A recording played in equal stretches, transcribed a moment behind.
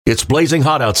It's blazing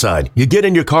hot outside. You get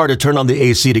in your car to turn on the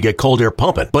AC to get cold air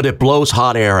pumping, but it blows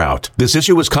hot air out. This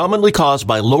issue is commonly caused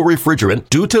by low refrigerant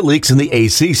due to leaks in the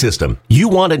AC system. You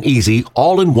want an easy,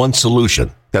 all-in-one solution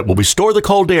that will restore the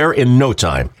cold air in no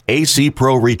time. AC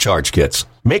Pro Recharge Kits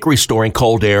make restoring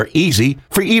cold air easy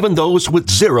for even those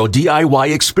with zero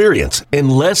DIY experience in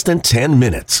less than 10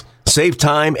 minutes. Save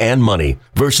time and money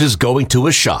versus going to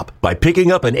a shop by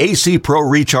picking up an AC Pro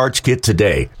Recharge Kit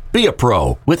today. Be a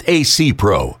pro with AC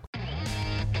Pro.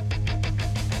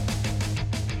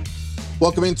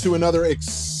 Welcome into another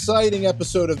exciting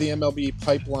episode of the MLB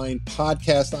Pipeline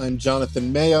Podcast. I'm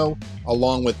Jonathan Mayo,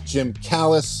 along with Jim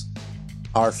Callis.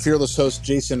 Our fearless host,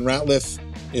 Jason Ratliff,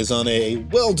 is on a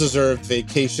well-deserved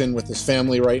vacation with his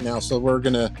family right now, so we're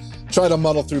going to try to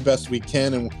muddle through best we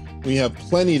can, and we have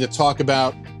plenty to talk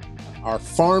about. Our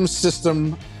farm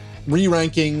system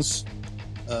re-rankings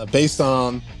based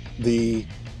on the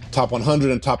top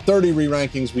 100 and top 30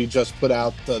 re-rankings we just put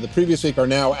out the previous week are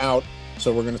now out.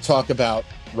 So we're going to talk about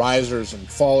risers and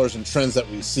fallers and trends that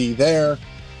we see there.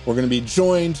 We're going to be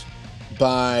joined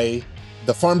by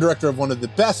the farm director of one of the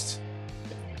best,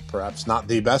 perhaps not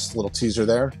the best, little teaser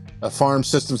there, Farm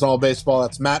Systems All Baseball.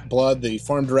 That's Matt Blood, the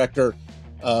farm director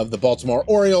of the Baltimore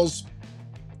Orioles.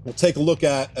 We'll take a look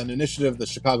at an initiative the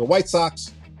Chicago White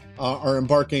Sox are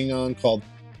embarking on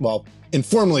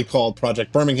informally called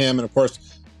Project Birmingham. And of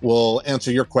course, we'll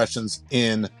answer your questions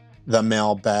in the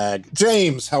mailbag.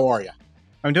 James, how are you?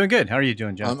 I'm doing good. How are you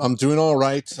doing, John? I'm doing all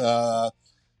right. Why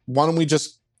don't we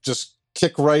just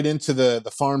kick right into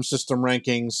the farm system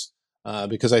rankings?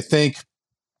 Because I think,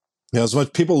 as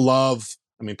much people love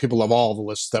all the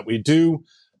lists that we do,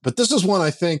 but this is one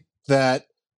I think that,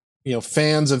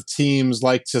 fans of teams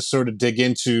like to sort of dig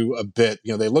into a bit.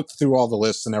 They look through all the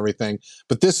lists and everything,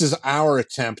 but this is our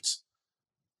attempt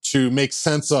to make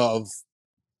sense of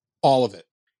all of it.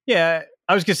 Yeah,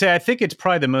 I was going to say, I think it's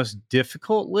probably the most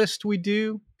difficult list we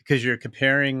do because you're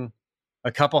comparing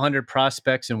a couple hundred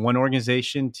prospects in one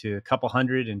organization to a couple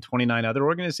 129 other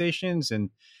organizations.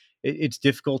 And it's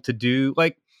difficult to do.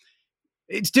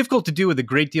 It's difficult to do with a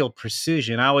great deal of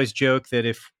precision. I always joke that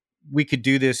if we could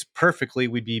do this perfectly,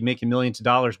 we'd be making millions of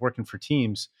dollars working for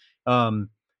teams.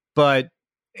 But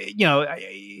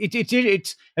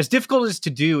it's as difficult as to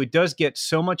do. It does get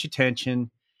so much attention.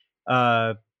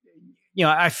 I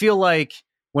feel like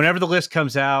whenever the list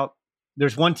comes out,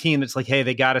 there's one team that's like, hey,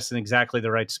 they got us in exactly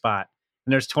the right spot.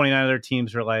 And there's 29 other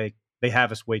teams who are like, they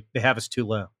have us too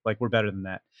low. Like, we're better than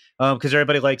that. Because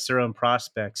everybody likes their own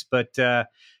prospects. But and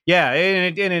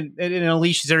it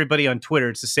unleashes everybody on Twitter.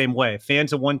 It's the same way.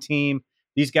 Fans of one team,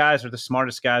 these guys are the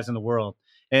smartest guys in the world.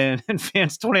 And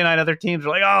fans 29 other teams are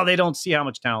like, oh, they don't see how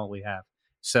much talent we have.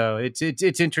 So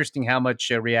it's interesting how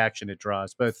much reaction it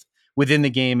draws, both within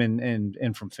the game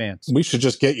and from fans. We should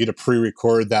just get you to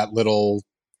pre-record that little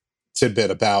tidbit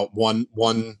about one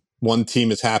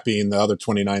team is happy and the other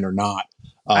 29 are not.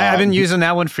 I've been using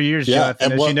that one for years,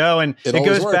 Jonathan, as you know, and it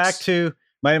goes back to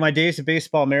my days of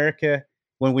Baseball America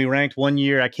when we ranked one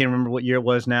year. I can't remember what year it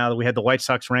was now, that we had the White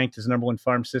Sox ranked as number one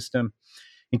farm system.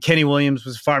 And Kenny Williams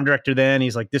was farm director then.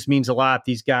 He's like, this means a lot.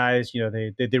 These guys,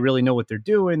 they really know what they're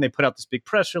doing. They put out this big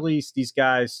press release. These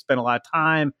guys spent a lot of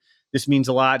time. This means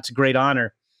a lot. It's a great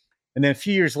honor. And then a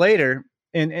few years later,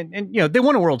 and they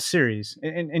won a World Series,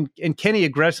 and Kenny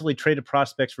aggressively traded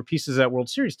prospects for pieces of that World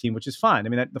Series team, which is fine. I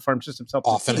mean, the farm system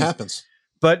often happens.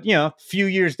 But a few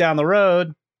years down the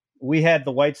road, we had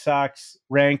the White Sox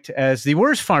ranked as the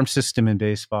worst farm system in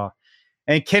baseball,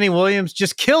 and Kenny Williams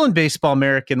just killing Baseball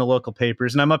America in the local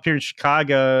papers. And I'm up here in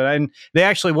Chicago, and they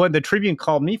actually won. The Tribune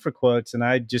called me for quotes, and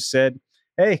I just said,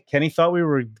 hey, Kenny thought we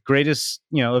were the greatest,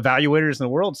 evaluators in the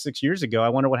world 6 years ago. I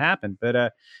wonder what happened.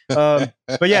 But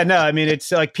yeah, no, I mean,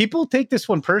 it's like people take this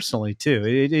one personally too.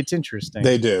 It's interesting.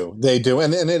 They do.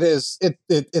 And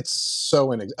it's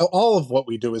so, all of what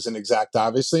we do is inexact,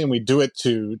 obviously. And we do it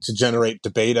to generate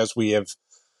debate, as we have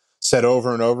said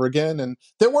over and over again. And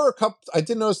there were I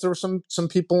did notice there were some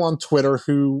people on Twitter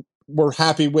who were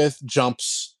happy with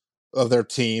jumps of their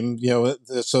team,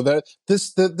 so that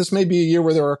this may be a year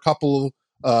where there are a couple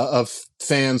of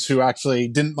fans who actually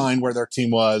didn't mind where their team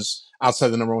was outside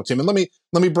the number one team. And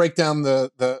let me break down go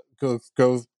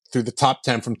through the top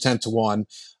 10 from 10 to 1.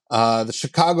 The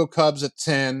Chicago Cubs at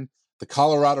 10, the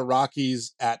Colorado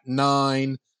Rockies at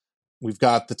 9. We've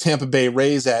got the Tampa Bay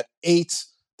Rays at 8,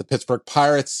 the Pittsburgh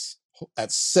Pirates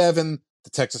at 7,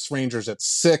 the Texas Rangers at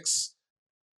 6.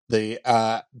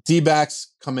 The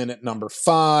D-backs come in at number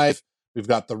 5. We've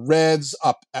got the Reds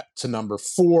up to number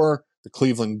 4, the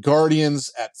Cleveland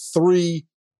Guardians at 3,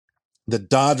 the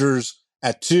Dodgers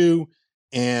at 2,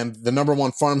 and the number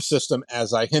one farm system,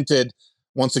 as I hinted,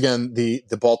 once again, the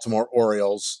Baltimore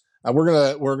Orioles.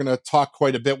 We're gonna talk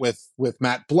quite a bit with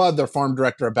Matt Blood, their farm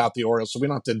director, about the Orioles, so we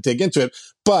don't have to dig into it.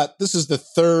 But this is the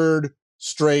third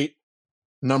straight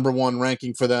number one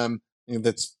ranking for them.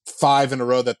 That's 5 in a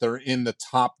row that they're in the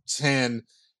top 10.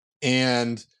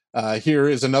 And here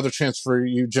is another chance for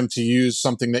you, Jim, to use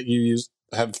something that you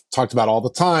have talked about all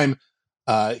the time.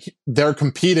 They're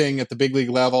competing at the big league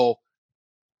level,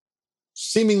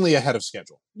 seemingly ahead of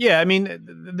schedule. Yeah, I mean,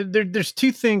 there's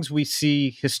two things we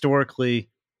see historically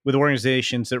with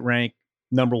organizations that rank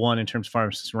number one in terms of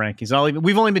farm system rankings.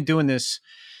 We've only been doing this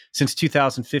since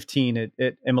 2015 at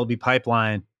MLB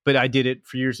Pipeline, but I did it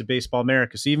for years at Baseball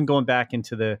America. So even going back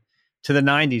into the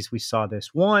 90s, we saw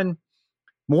this. One,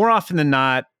 more often than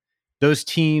not, those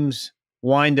teams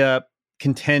wind up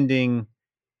contending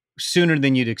sooner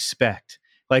than you'd expect.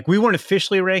 Like, we weren't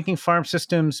officially ranking farm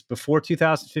systems before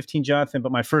 2015, Jonathan,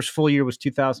 but my first full year was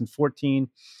 2014.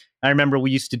 I remember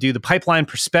we used to do the Pipeline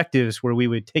Perspectives, where we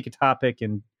would take a topic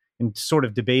and sort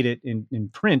of debate it in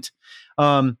print.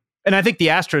 And I think the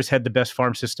Astros had the best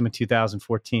farm system in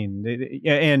 2014.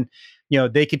 And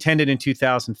they contended in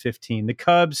 2015. The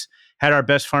Cubs had our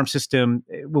best farm system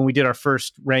when we did our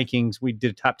first rankings. We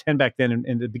did a top 10 back then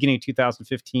in the beginning of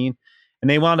 2015. And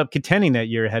they wound up contending that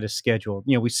year ahead of schedule.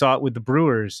 We saw it with the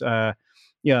Brewers,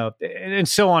 and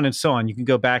so on and so on. You can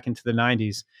go back into the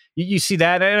 90s. You see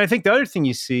that. And I think the other thing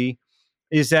you see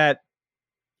is that,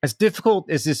 as difficult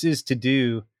as this is to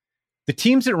do, the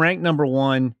teams that rank number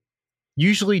one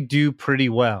usually do pretty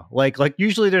well. Like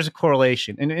usually there's a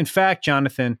correlation. And in fact,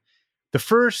 Jonathan, the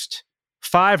first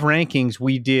 5 rankings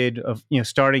we did of,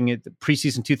 starting at the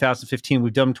preseason 2015,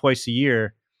 we've done them twice a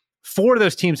year. 4 of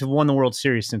those teams have won the World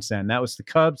Series since then. That was the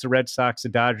Cubs, the Red Sox, the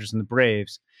Dodgers, and the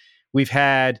Braves. We've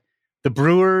had the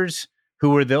Brewers,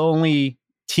 who were the only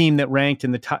team that ranked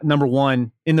in the top number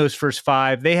one in those first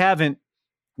 5. They haven't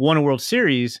won a World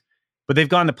Series, but they've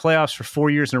gone to playoffs for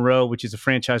 4 years in a row, which is a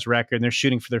franchise record, and they're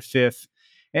shooting for their 5th.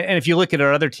 And if you look at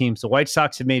our other teams, the White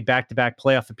Sox have made back-to-back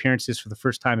playoff appearances for the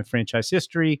first time in franchise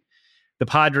history. The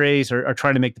Padres are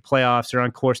trying to make the playoffs. They're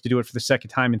on course to do it for the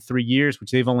second time in 3 years, which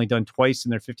they've only done twice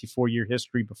in their 54-year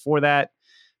history before that.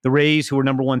 The Rays, who were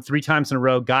number one 3 times in a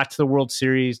row, got to the World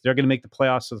Series. They're going to make the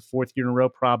playoffs for the 4th year in a row,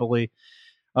 probably.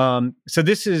 So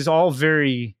this is all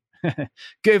very good.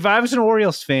 If I was an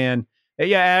Orioles fan,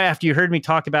 after you heard me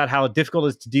talk about how difficult it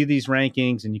is to do these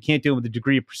rankings and you can't do them with a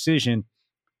degree of precision,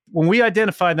 when we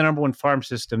identify the number one farm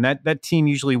system, that team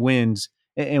usually wins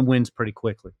and wins pretty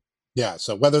quickly. Yeah,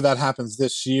 so whether that happens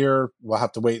this year, we'll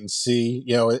have to wait and see.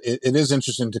 It is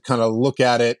interesting to kind of look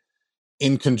at it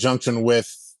in conjunction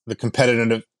with the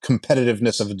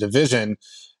competitiveness of the division.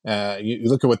 You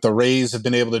look at what the Rays have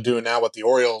been able to do, and now what the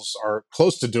Orioles are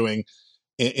close to doing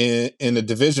in a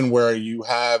division where you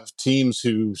have teams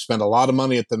who spend a lot of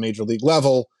money at the major league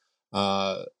level.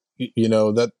 That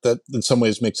in some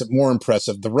ways makes it more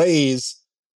impressive. The Rays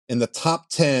in the top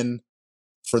 10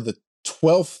 for the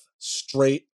 12th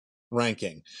straight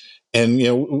ranking. And,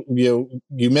 you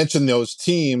mentioned those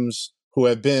teams who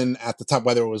have been at the top,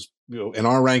 whether it was in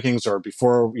our rankings or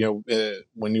before,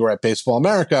 when you were at Baseball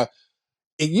America.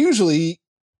 It usually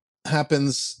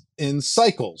happens in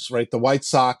cycles, right? The White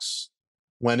Sox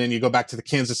went in, you go back to the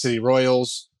Kansas City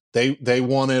Royals, they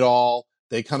won it all.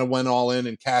 They kind of went all in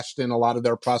and cashed in a lot of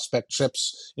their prospect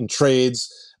chips in trades.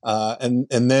 And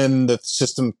then the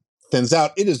system thins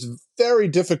out. It is very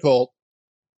difficult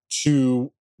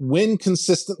to win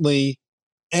consistently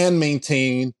and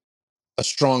maintain a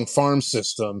strong farm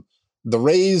system. The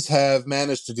Rays have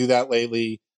managed to do that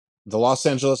lately. The Los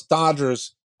Angeles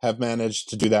Dodgers have managed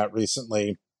to do that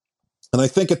recently. And I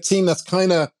think a team that's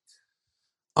kind of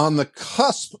on the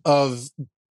cusp of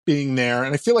being there,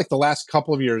 and I feel like the last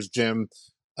couple of years, Jim,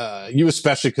 you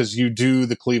especially, because you do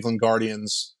the Cleveland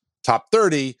Guardians top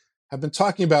 30, have been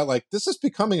talking about, like, this is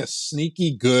becoming a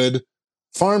sneaky good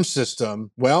farm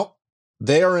system. Well,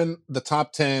 they are in the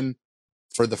top 10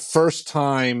 for the first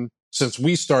time since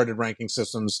we started ranking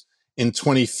systems in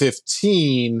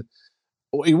 2015.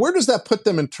 Where does that put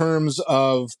them in terms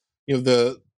of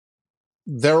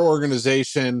their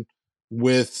organization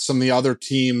with some of the other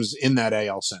teams in that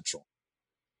AL Central?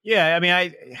 Yeah, I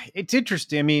mean, it's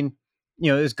interesting. I mean,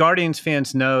 as Guardians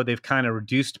fans know, they've kind of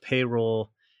reduced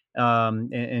payroll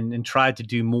and tried to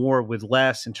do more with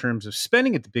less in terms of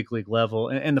spending at the big league level.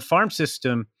 And the farm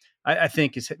system, I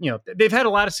think, is, they've had a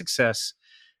lot of success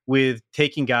with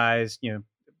taking guys.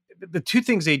 The two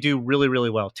things they do really,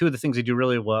 really well, two of the things they do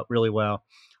really well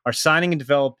are signing and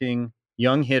developing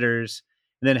young hitters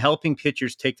and then helping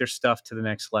pitchers take their stuff to the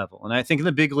next level. And I think in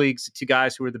the big leagues, the two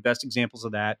guys who are the best examples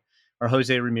of that are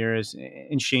Jose Ramirez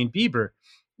and Shane Bieber.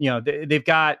 they've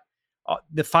got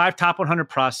the 5 top 100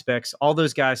 prospects. All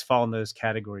those guys fall in those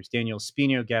categories. Daniel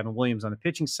Espino, Gavin Williams on the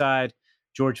pitching side,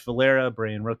 George Valera,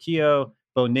 Brian Rocchio,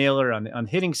 Bo Naylor on the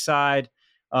hitting side.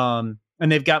 And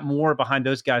they've got more behind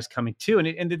those guys coming too.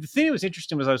 And the thing that was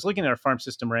interesting was I was looking at our farm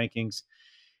system rankings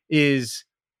is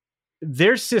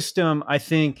their system, I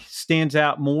think, stands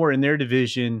out more in their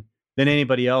division than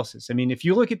anybody else's. I mean, if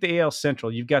you look at the AL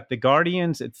Central, you've got the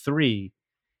Guardians at 3,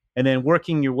 and then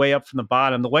working your way up from the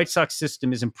bottom. The White Sox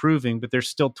system is improving, but they're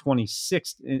still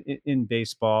 26th in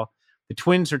baseball. The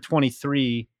Twins are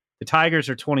 23. The Tigers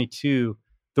are 22.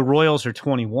 The Royals are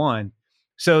 21.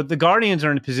 So the Guardians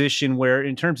are in a position where,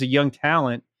 in terms of young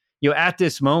talent, at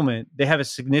this moment, they have a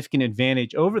significant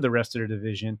advantage over the rest of their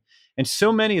division. And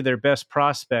so many of their best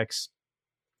prospects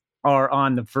are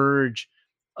on the verge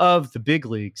of the big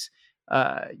leagues.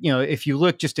 If you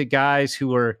look just at guys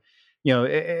who are,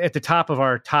 at the top of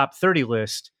our top 30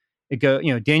 list,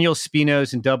 Daniel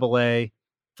Espino's in AA,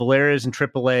 Valera's in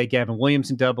AAA, Gavin Williams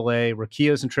in AA,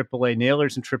 Rocchio's in AAA,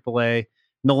 Naylor's in AAA,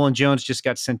 Nolan Jones just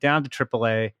got sent down to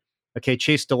AAA. Okay,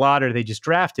 Chase DeLauder, they just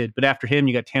drafted, but after him,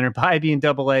 you got Tanner Bybee in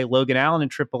AA, Logan Allen in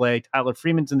AAA, Tyler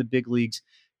Freeman's in the big leagues,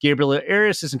 Gabriel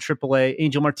Arias is in AAA,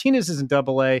 Angel Martinez is in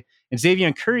AA, and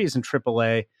Xavier Curry is in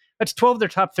AAA. That's 12 of their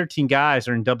top 13 guys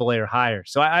are in AA or higher.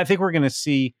 So I think we're going to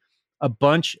see a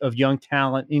bunch of young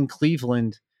talent in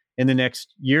Cleveland in the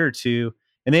next year or two.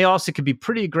 And they also could be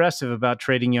pretty aggressive about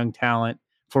trading young talent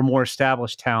for more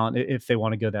established talent if they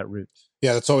want to go that route.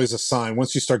 Yeah, that's always a sign.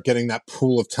 Once you start getting that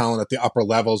pool of talent at the upper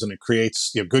levels and it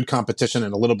creates good competition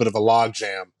and a little bit of a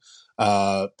logjam,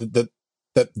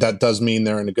 that does mean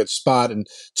they're in a good spot. And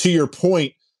to your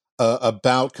point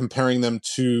about comparing them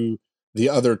to the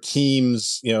other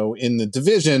teams, in the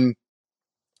division,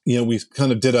 we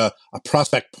kind of did a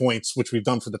prospect points, which we've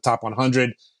done for the top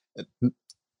 100.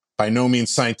 By no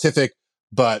means scientific,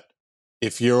 but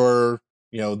if you're,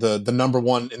 the number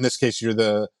one, in this case, for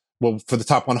the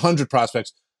top 100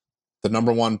 prospects, the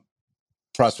number one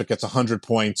prospect gets 100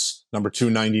 points, number 2,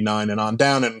 99, and on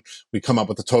down. And we come up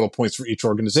with the total points for each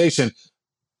organization.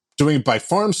 Doing it by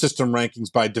farm system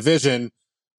rankings by division,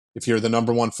 if you're the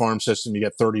number one farm system, you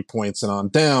get 30 points and on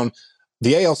down.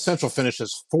 The AL Central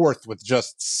finishes 4th with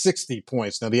just 60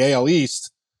 points. Now, the AL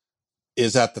East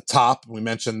is at the top. We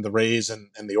mentioned the Rays and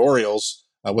the Orioles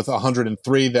with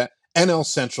 103. The NL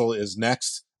Central is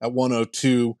next at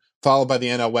 102, followed by the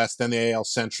NL West, then the AL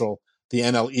Central, the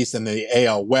NL East, and the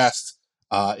AL West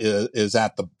is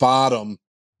at the bottom.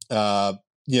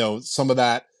 Some of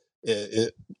that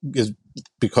is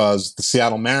because the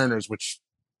Seattle Mariners, which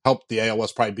helped the AL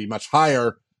West probably be much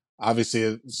higher, obviously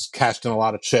it's cashed in a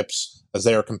lot of chips as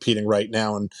they are competing right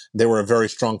now, and they were a very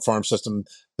strong farm system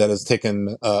that has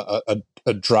taken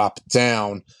a drop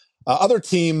down. Other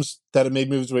teams that have made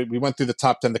moves, we went through the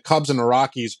top 10. The Cubs and the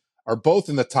Rockies are both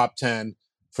in the top 10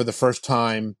 for the first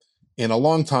time in a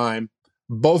long time.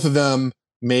 Both of them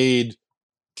made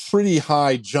pretty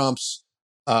high jumps.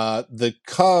 The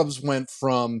Cubs went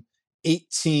from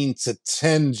 18 to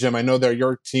 10, Jim. I know they're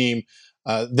your team.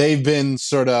 They've been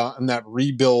sort of in that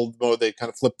rebuild mode. They kind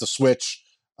of flipped the switch.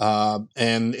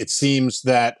 And it seems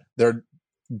that they're,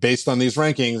 based on these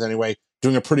rankings anyway,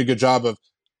 doing a pretty good job of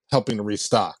helping to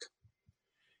restock.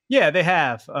 Yeah, they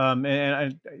have.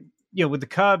 With the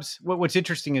Cubs, what's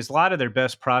interesting is a lot of their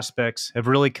best prospects have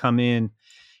really come in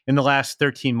the last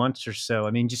 13 months or so.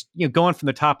 I mean, just going from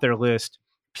the top of their list,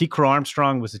 Pete Crow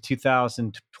Armstrong was a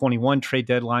 2021 trade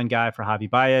deadline guy for Javi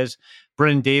Baez.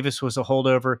 Brennan Davis was a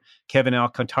holdover. Kevin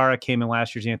Alcantara came in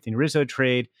last year's Anthony Rizzo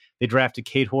trade. They drafted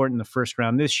Cade Horton in the first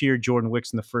round this year, Jordan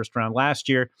Wicks in the first round last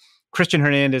year. Christian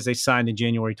Hernandez, they signed in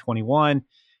January 21.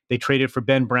 They traded for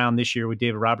Ben Brown this year with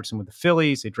David Robertson with the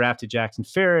Phillies. They drafted Jackson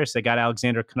Ferris. They got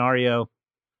Alexander Canario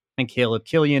and Caleb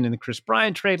Killian in the Chris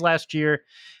Bryant trade last year.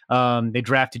 They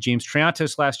drafted James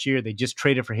Triantos last year. They just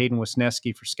traded for Hayden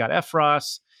Wesneski for Scott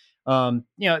Effross.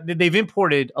 They've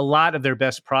imported a lot of their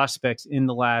best prospects in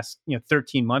the last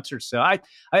 13 months or so.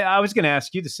 I was going to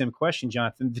ask you the same question,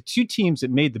 Jonathan. The two teams that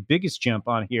made the biggest jump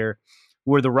on here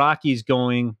were the Rockies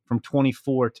going from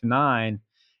 24 to 9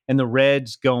 and the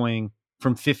Reds going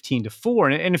from 15 to 4.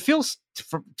 And it feels,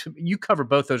 you cover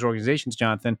both those organizations,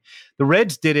 Jonathan. The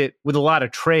Reds did it with a lot of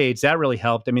trades. That really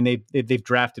helped. I mean, they've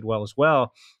drafted well as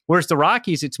well. Whereas the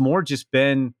Rockies, it's more just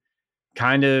been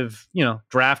kind of,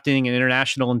 drafting and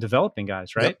international and developing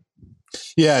guys, right? Yep.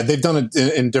 Yeah, they've done it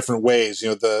in different ways.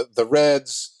 The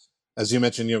Reds, as you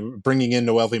mentioned, bringing in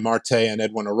Noelvi Marte and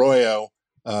Edwin Arroyo,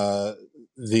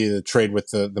 the trade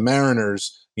with the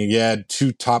Mariners, you had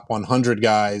 2 top 100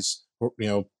 guys,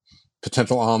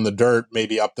 potential on the dirt,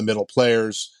 maybe up the middle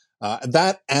players.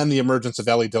 That and the emergence of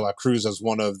Ellie De La Cruz as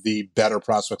one of the better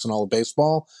prospects in all of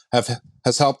baseball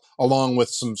has helped, along with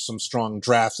some strong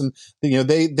drafts. And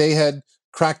they had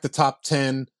cracked the top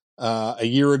 10 a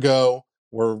year ago.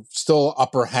 We're still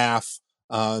upper half,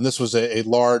 and this was a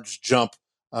large jump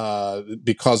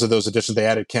because of those additions. They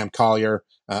added Cam Collier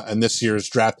in this year's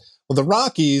draft. Well, the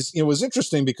Rockies, it was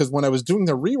interesting because when I was doing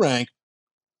the re-rank,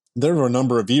 there were a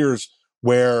number of years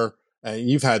where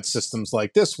you've had systems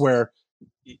like this where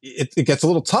it gets a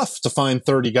little tough to find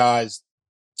 30 guys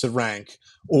to rank,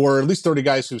 or at least 30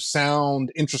 guys who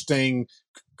sound interesting,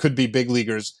 could be big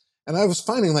leaguers. And I was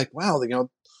finding wow,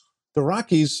 the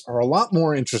Rockies are a lot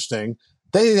more interesting.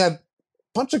 They had a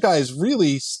bunch of guys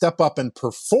really step up and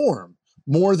perform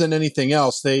more than anything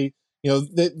else. They've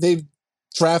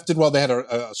drafted, well, they had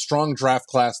a strong draft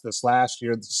class this last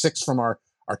year, 6 from our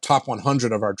top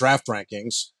 100 of our draft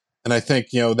rankings. And I think,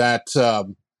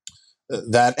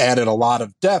 that added a lot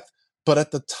of depth. But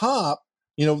at the top,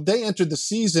 they entered the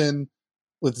season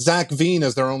with Zach Veen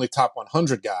as their only top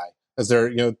 100 guy, as their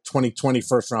 2020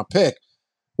 first round pick.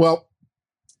 Well,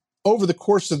 over the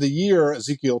course of the year,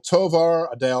 Ezequiel Tovar,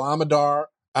 Adael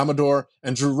Amador,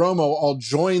 and Drew Romo all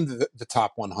joined the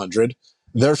top 100.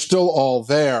 They're still all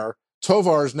there.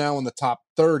 Tovar is now in the top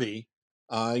 30.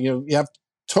 You have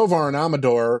Tovar and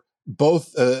Amador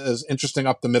both as interesting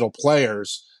up the middle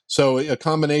players. So a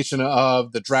combination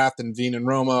of the draft and Veen and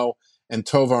Romo and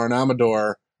Tovar and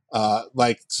Amador,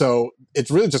 so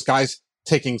it's really just guys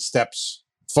taking steps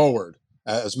forward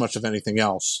as much of anything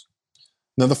else.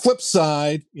 Now the flip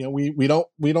side, we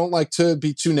don't like to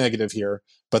be too negative here,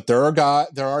 but there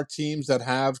are teams that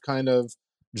have kind of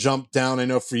jumped down. I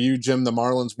know for you, Jim, the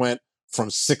Marlins went from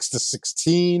 6 to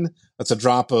 16. That's a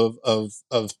drop of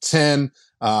 10.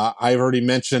 I've already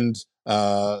mentioned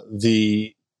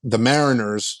the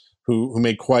Mariners, who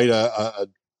made quite a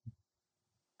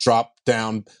drop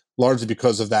down, largely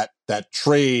because of that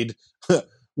trade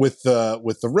with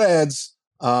the Reds.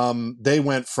 They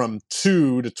went from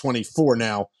 2 to 24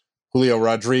 now. Julio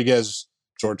Rodriguez,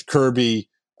 George Kirby,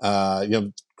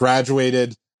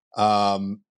 graduated.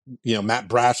 Matt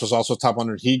Brash was also top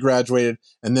 100. He graduated,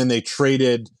 and then they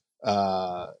traded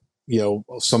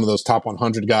some of those top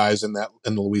 100 guys in the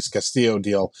Luis Castillo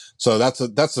deal. So that's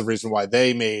the reason why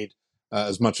they made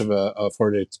as much of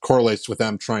it correlates with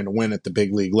them trying to win at the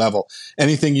big league level.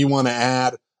 Anything you want to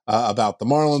add about the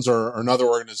Marlins or another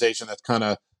organization that's kind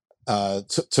of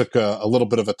took a little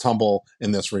bit of a tumble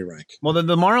in this re-rank? Well,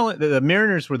 the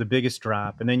Mariners were the biggest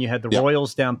drop, and then you had the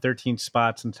Royals down 13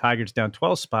 spots and Tigers down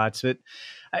 12 spots. But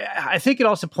I think it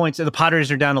also points to the Padres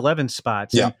are down 11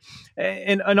 spots. Yeah.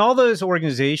 And all those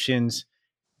organizations,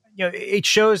 it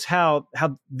shows how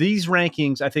these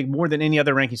rankings, I think more than any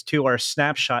other rankings too, are a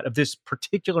snapshot of this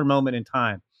particular moment in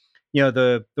time.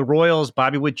 The Royals,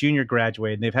 Bobby Witt Jr.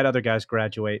 graduated, and they've had other guys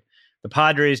graduate. The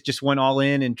Padres just went all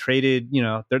in and traded,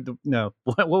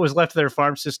 what was left of their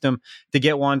farm system to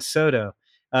get Juan Soto.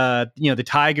 The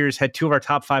Tigers had 2 of our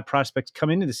top 5 prospects come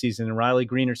into the season, and Riley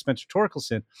Green or Spencer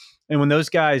Torkelson. And when those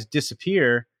guys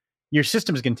disappear, your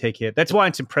system is going to take hit. That's why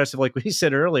it's impressive. Like we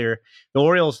said earlier, the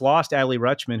Orioles lost Adley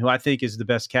Rutschman, who I think is the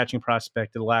best catching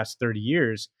prospect of the last 30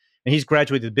 years. And he's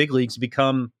graduated to the big leagues to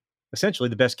become essentially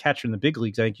the best catcher in the big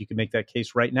leagues. I think you can make that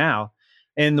case right now.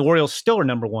 And the Orioles still are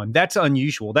number 1. That's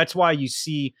unusual. That's why you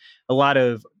see a lot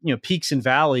of peaks and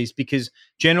valleys, because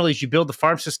generally as you build the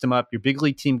farm system up, your big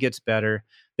league team gets better.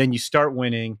 Then you start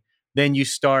winning. Then you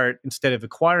start, instead of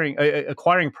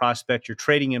acquiring prospects, you're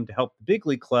trading him to help the big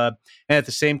league club. And at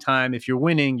the same time, if you're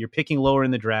winning, you're picking lower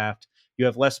in the draft. You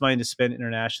have less money to spend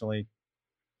internationally.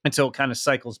 And so it kind of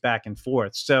cycles back and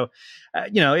forth. So,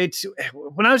 it's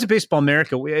when I was at Baseball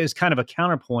America, as kind of a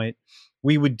counterpoint,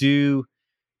 we would do,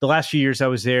 the last few years I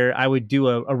was there, I would do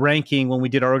a ranking when we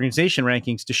did our organization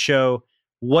rankings to show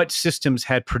what systems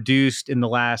had produced in the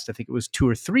last, I think it was 2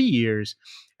 or 3 years.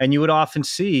 And you would often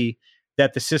see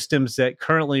that the systems that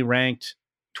currently ranked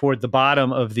toward the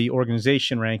bottom of the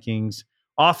organization rankings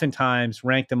oftentimes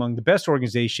ranked among the best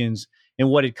organizations in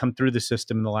what had come through the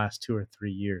system in the last 2 or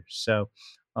 3 years. So,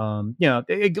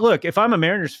 look, if I'm a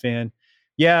Mariners fan,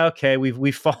 yeah, okay,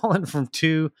 we've fallen from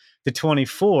 2 to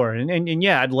 24. And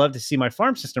yeah, I'd love to see my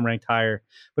farm system ranked higher.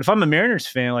 But if I'm a Mariners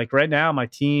fan, like right now, my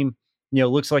team,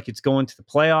 looks like it's going to the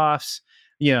playoffs.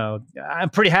 I'm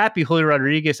pretty happy Julio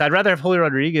Rodriguez. I'd rather have Julio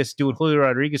Rodriguez doing Julio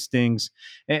Rodriguez things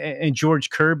and George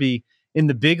Kirby in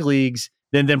the big leagues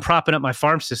than propping up my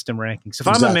farm system rankings. If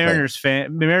I'm a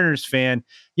Mariners fan,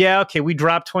 yeah, okay, we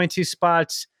dropped 22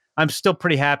 spots. I'm still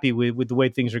pretty happy with the way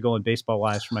things are going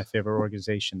baseball-wise for my favorite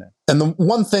organization then. And the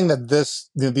one thing that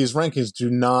these rankings do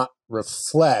not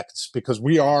reflect, because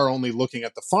we are only looking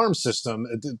at the farm system,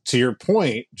 to your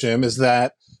point, Jim, is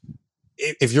that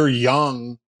if you're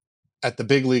young at the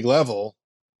big league level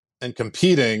and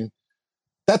competing,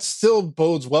 that still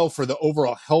bodes well for the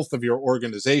overall health of your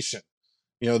organization.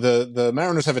 The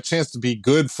Mariners have a chance to be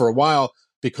good for a while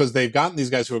because they've gotten these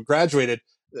guys who have graduated,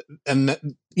 and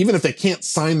even if they can't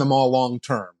sign them all long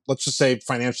term, let's just say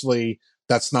financially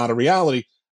that's not a reality,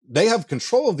 they have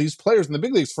control of these players in the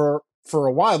big leagues for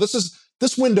a while.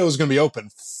 This window is going to be open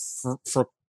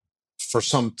for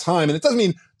some time, and it doesn't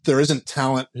mean there isn't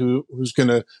talent who's going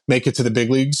to make it to the big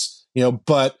leagues,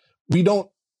 but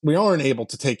we aren't able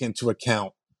to take into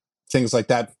account things like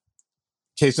that.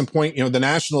 Case in point, the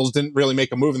Nationals didn't really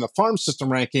make a move in the farm system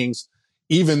rankings,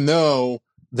 even though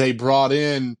they brought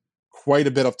in quite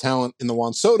a bit of talent in the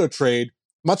Juan Soto trade.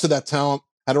 Much of that talent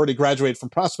had already graduated from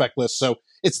prospect lists, so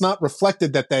it's not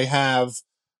reflected that they have,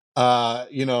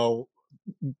 guys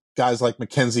like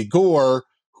Mackenzie Gore,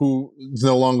 who is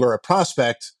no longer a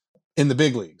prospect in the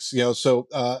big leagues. So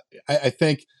I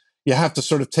think you have to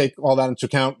sort of take all that into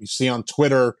account. You see on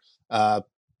Twitter,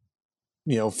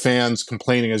 fans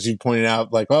complaining, as you pointed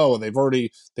out, like, oh,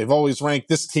 they've always ranked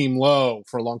this team low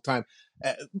for a long time.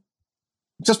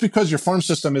 Just because your farm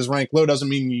system is ranked low doesn't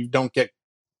mean you don't get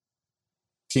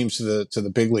teams to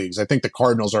the big leagues. I think the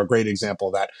Cardinals are a great example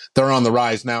of that. They're on the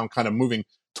rise now and kind of moving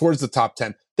towards the top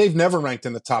 10. They've never ranked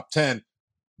in the top 10,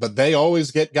 but they always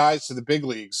get guys to the big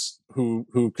leagues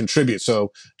who contribute.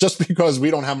 So just because we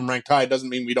don't have them ranked high doesn't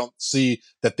mean we don't see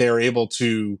that they're able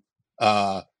to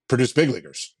produce big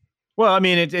leaguers. Well, I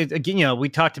mean, again, we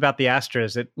talked about the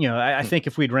Astros. That I think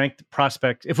if we'd ranked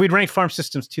farm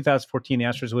systems 2014, the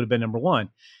Astros would have been number one.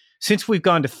 Since we've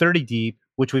gone to 30 deep,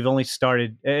 which we've only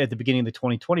started at the beginning of the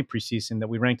 2020 preseason, that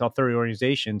we ranked all 30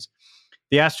 organizations,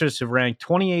 the Astros have ranked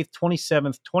 28th,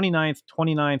 27th, 29th,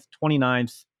 29th,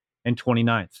 29th, and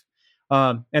 29th.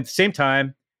 At the same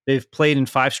time, they've played in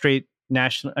five straight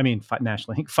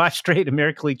five straight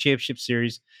American League Championship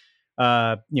Series.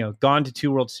 Gone to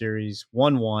 2 World Series,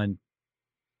 won 1.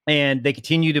 And they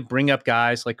continue to bring up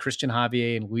guys like Christian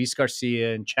Javier and Luis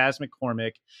Garcia and Chas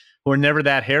McCormick, who are never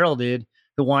that heralded,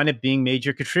 who wind up being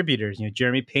major contributors.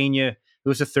 Jeremy Pena, who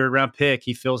was a 3rd-round pick,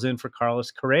 he fills in for Carlos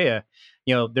Correa.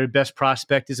 Their best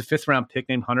prospect is a 5th-round pick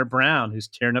named Hunter Brown, who's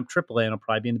tearing up AAA and will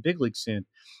probably be in the big league soon.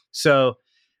 So,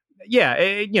 yeah,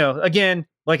 again,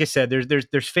 like I said,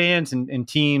 there's fans and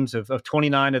teams of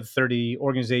 29 of the 30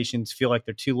 organizations feel like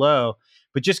they're too low.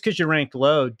 But just because you're ranked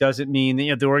low doesn't mean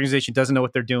that, the organization doesn't know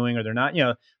what they're doing or they're not.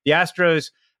 The Astros,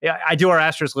 I do our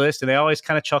Astros list, and they always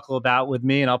kind of chuckle about with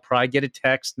me, and I'll probably get a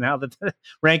text now that the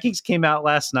rankings came out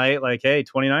last night, like, hey,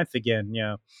 29th again,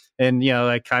 and,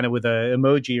 like kind of with a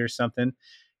emoji or something.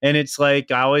 And it's like,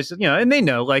 I always, and they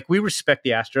know, like, we respect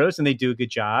the Astros and they do a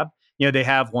good job. They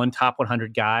have one top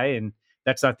 100 guy, and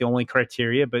that's not the only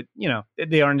criteria, but,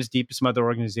 they aren't as deep as some other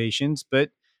organizations,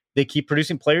 but they keep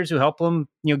producing players who help them,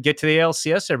 get to the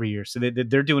ALCS every year. So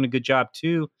they're doing a good job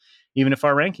too, even if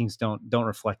our rankings don't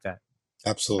reflect that.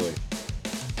 Absolutely.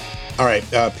 All right.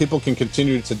 People can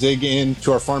continue to dig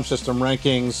into our farm system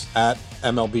rankings at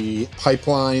MLB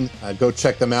Pipeline. Go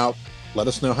check them out. Let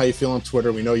us know how you feel on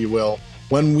Twitter. We know you will.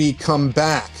 When we come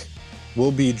back,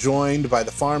 we'll be joined by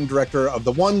the farm director of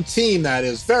the one team that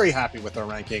is very happy with our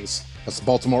rankings. That's the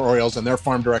Baltimore Orioles, and their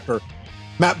farm director,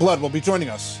 Matt Blood, will be joining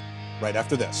us right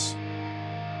after this.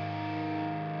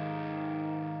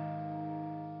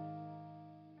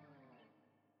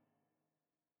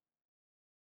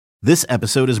 This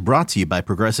episode is brought to you by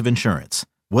Progressive Insurance.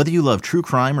 Whether you love true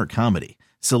crime or comedy,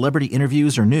 celebrity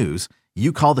interviews or news,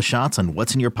 you call the shots on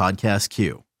what's in your podcast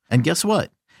queue. And guess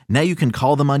what? Now you can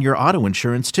call them on your auto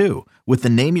insurance too, with the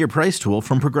Name Your Price tool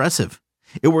from Progressive.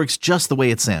 It works just the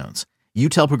way it sounds. You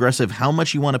tell Progressive how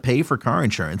much you want to pay for car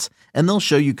insurance, and they'll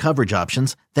show you coverage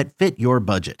options that fit your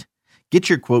budget. Get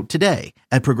your quote today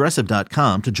at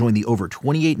Progressive.com to join the over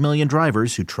 28 million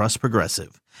drivers who trust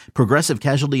Progressive. Progressive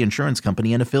Casualty Insurance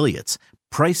Company and Affiliates.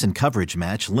 Price and coverage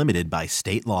match limited by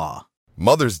state law.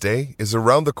 Mother's Day is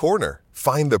around the corner.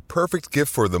 Find the perfect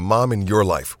gift for the mom in your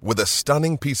life with a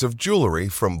stunning piece of jewelry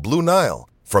from Blue Nile.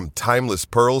 From timeless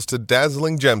pearls to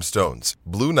dazzling gemstones,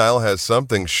 Blue Nile has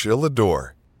something she'll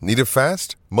adore. Need it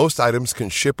fast? Most items can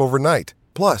ship overnight.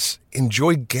 Plus,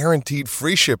 enjoy guaranteed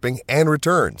free shipping and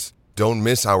returns. Don't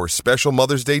miss our special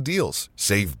Mother's Day deals.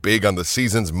 Save big on the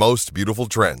season's most beautiful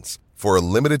trends. For a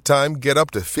limited time, get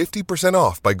up to 50%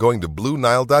 off by going to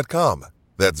BlueNile.com.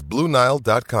 That's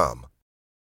BlueNile.com.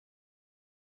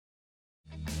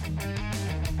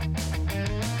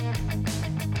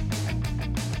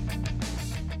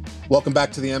 Welcome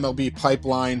back to the MLB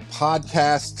Pipeline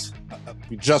podcast.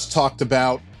 We just talked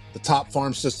about the top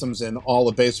farm systems in all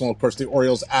of baseball. Of course, the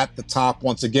Orioles at the top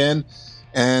once again.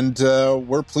 And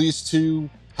we're pleased to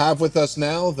have with us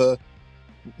now the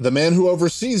man who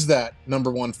oversees that number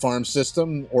one farm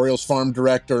system, Orioles farm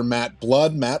director Matt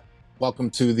Blood. Matt, welcome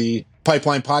to the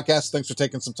Pipeline podcast. Thanks for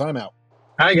taking some time out.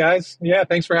 Hi, guys. Yeah,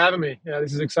 thanks for having me. Yeah,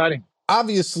 this is exciting.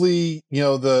 Obviously,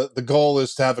 the goal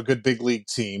is to have a good big league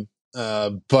team,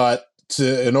 but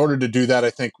in order to do that, I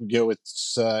think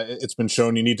it's been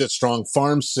shown you need a strong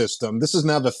farm system. This is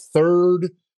now the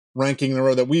third ranking in a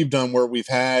row that we've done where we've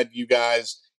had you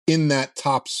guys in that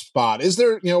top spot. Is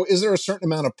there a certain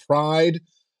amount of pride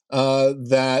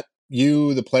that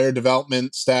you, the player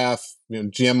development staff,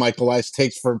 GM Michael Elias,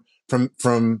 takes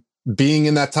from being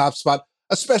in that top spot,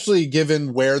 especially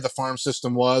given where the farm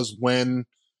system was when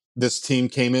this team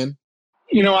came in?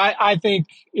 I think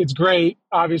it's great,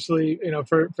 obviously,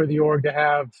 for the org to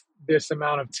have this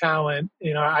amount of talent.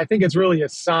 I think it's really a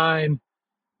sign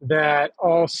that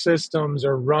all systems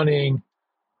are running,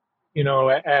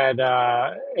 at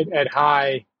a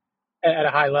high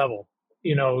level.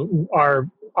 Our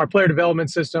player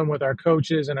development system with our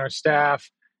coaches and our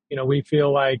staff, we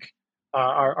feel like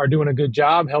are doing a good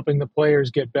job helping the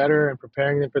players get better and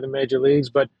preparing them for the major leagues.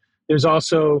 But there's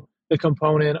also the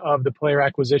component of the player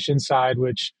acquisition side,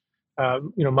 which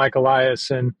Mike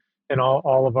Elias and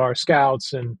all of our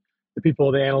scouts and the people,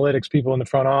 the analytics people in the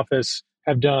front office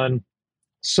have done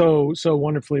so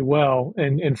wonderfully well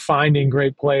in finding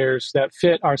great players that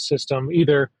fit our system,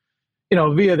 either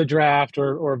via the draft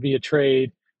or via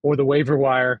trade or the waiver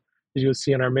wire, as you'll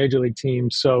see on our major league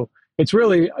teams. So it's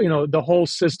really the whole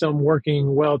system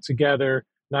working well together,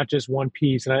 not just one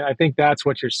piece. And I think that's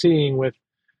what you're seeing with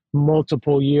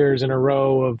multiple years in a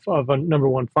row of a number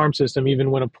one farm system.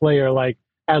 Even when a player like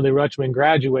Adley Rutschman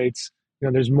graduates,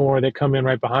 there's more that come in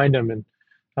right behind him, and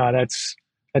that's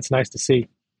nice to see.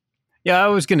 Yeah, I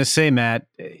was going to say, Matt,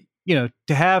 to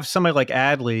have somebody like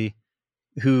Adley,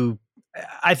 who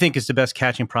I think is the best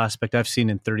catching prospect I've seen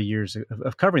in 30 years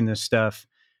of covering this stuff,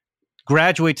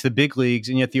 graduate to the big leagues,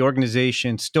 and yet the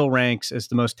organization still ranks as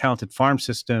the most talented farm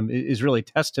system is really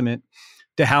testament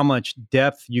to how much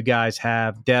depth you guys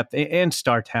have, depth and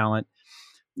star talent.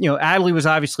 Adley was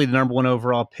obviously the number one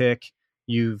overall pick.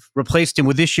 You've replaced him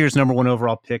with this year's number one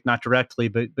overall pick, not directly,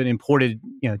 but imported,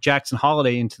 Jackson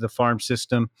Holliday into the farm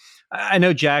system. I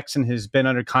know Jackson has been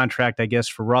under contract, I guess,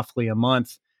 for roughly a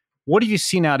month. What have you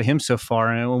seen out of him so far,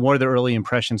 and what are the early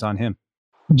impressions on him?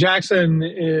 Jackson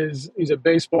he's a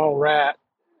baseball rat.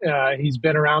 He's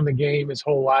been around the game his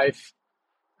whole life.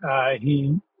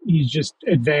 He's just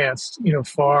advanced,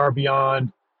 far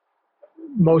beyond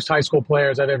most high school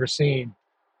players I've ever seen.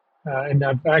 And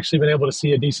I've actually been able to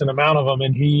see a decent amount of them.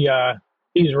 And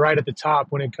he's right at the top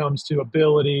when it comes to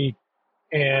ability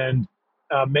and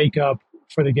makeup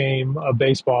for the game of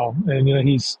baseball. And,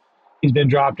 he's been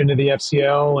dropped into the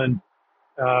FCL and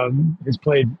has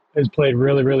played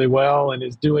really, really well and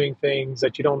is doing things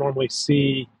that you don't normally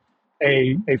see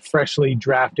a freshly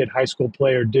drafted high school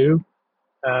player do.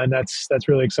 And that's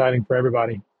really exciting for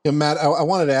everybody. Matt, I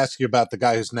wanted to ask you about the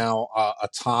guy who's now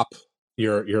atop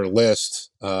your list.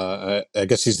 I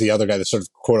guess he's the other guy that sort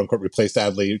of quote unquote replaced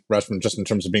Adley Rutschman just in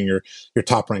terms of being your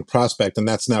top ranked prospect, and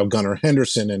that's now Gunnar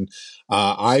Henderson. And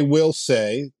I will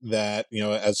say that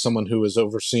as someone who has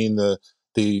overseen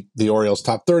the Orioles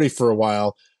top 30 for a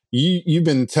while, you've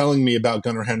been telling me about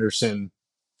Gunnar Henderson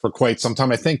for quite some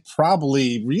time. I think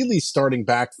probably really starting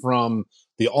back from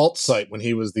the alt site when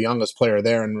he was the youngest player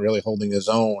there and really holding his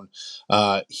own.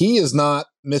 He has not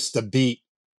missed a beat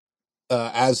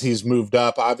as he's moved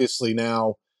up, obviously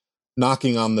now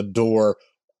knocking on the door.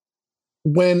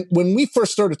 When we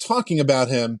first started talking about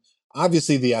him,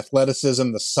 obviously the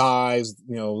athleticism, the size,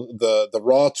 the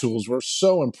raw tools were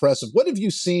so impressive. What have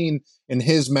you seen in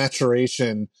his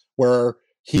maturation where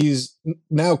he's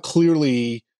now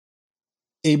clearly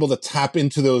able to tap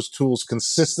into those tools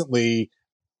consistently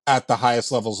at the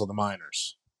highest levels of the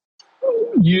minors?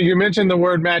 You mentioned the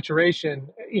word maturation.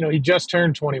 He just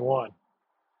turned 21.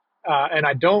 And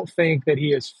I don't think that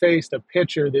he has faced a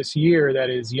pitcher this year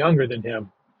that is younger than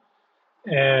him.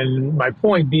 And my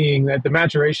point being that the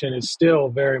maturation is still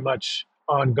very much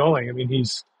ongoing. I mean,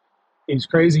 he's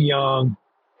crazy young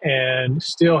and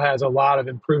still has a lot of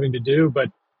improving to do.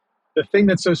 But the thing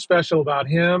that's so special about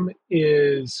him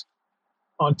is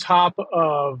on top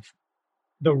of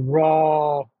the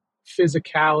raw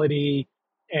physicality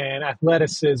and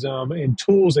athleticism and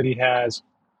tools that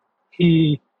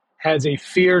he has a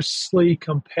fiercely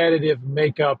competitive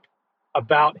makeup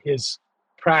about his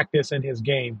practice and his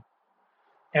game.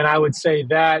 And I would say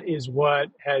that is what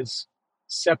has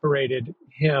separated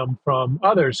him from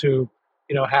others who,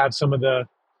 have some of the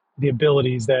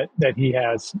abilities that he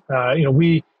has.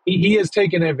 He has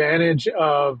taken advantage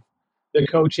of the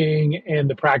coaching and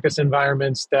the practice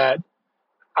environments that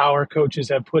our coaches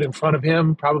have put in front of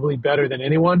him probably better than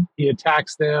anyone. He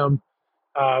attacks them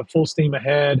full steam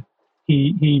ahead.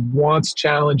 He wants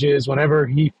challenges whenever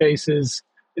he faces,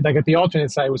 like at the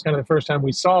alternate site was kind of the first time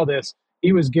we saw this.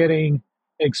 He was getting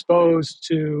exposed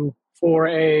to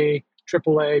 4A,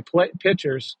 AAA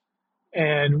pitchers,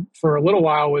 and for a little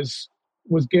while was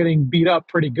getting beat up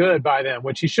pretty good by them,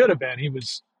 which he should have been. He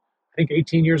was, I think,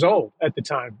 18 years old at the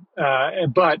time.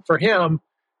 But for him,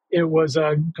 it was,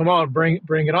 come on, bring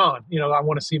it on. I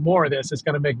want to see more of this. It's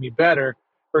going to make me better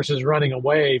versus running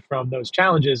away from those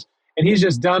challenges. And he's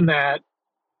just done that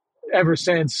ever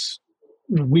since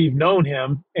we've known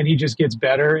him, and he just gets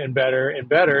better and better and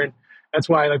better. And that's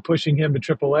why like pushing him to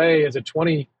AAA as a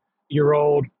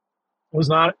 20-year-old was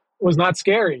not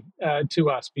scary to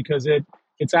us, because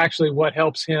it's actually what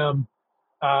helps him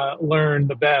learn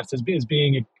the best is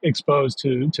being exposed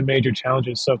to major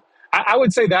challenges. So I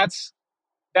would say that's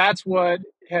what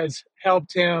has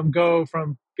helped him go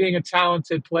from being a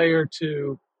talented player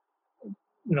to,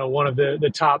 one of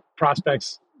the top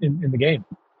prospects in the game.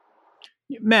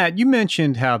 Matt, you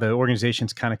mentioned how the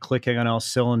organization's kind of clicking on all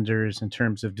cylinders in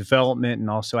terms of development and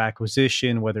also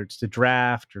acquisition, whether it's the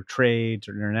draft or trades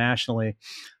or internationally.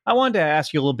 I wanted to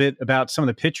ask you a little bit about some of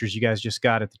the pitchers you guys just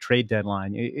got at the trade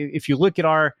deadline. If you look at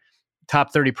our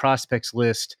top 30 prospects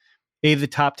list, 8 of the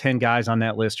top 10 guys on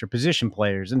that list are position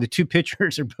players, and the 2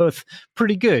 pitchers are both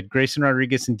pretty good, Grayson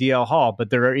Rodriguez and DL Hall,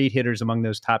 but there are 8 hitters among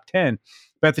those top 10.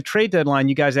 But at the trade deadline,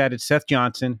 you guys added Seth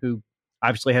Johnson, who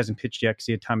obviously hasn't pitched yet because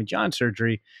he had Tommy John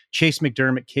surgery, Chase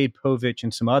McDermott, Cade Povich,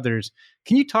 and some others.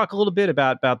 Can you talk a little bit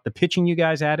about the pitching you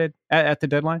guys added at the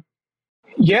deadline?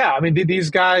 Yeah, I mean, these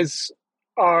guys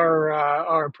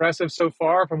are impressive so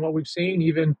far from what we've seen.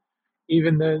 Even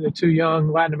the 2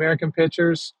 young Latin American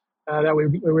pitchers that we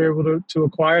were able to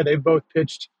acquire, they've both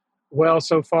pitched well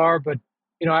so far. But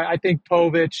I think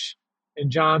Povich and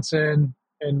Johnson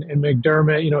and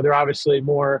McDermott, they're obviously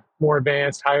more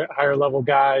advanced, higher level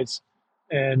guys.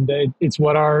 And it's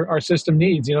what our system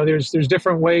needs. There's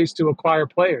different ways to acquire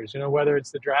players, whether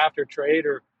it's the draft or trade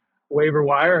or waiver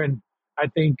wire. And I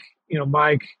think,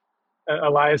 Mike,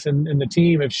 Elias, and the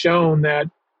team have shown that,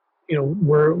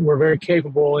 we're very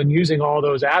capable in using all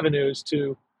those avenues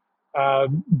to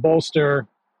bolster,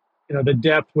 the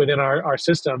depth within our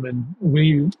system. And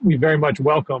we very much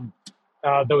welcome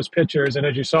those pitchers. And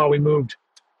as you saw, we moved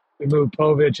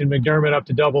Povich and McDermott up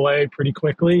to AA pretty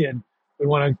quickly. And we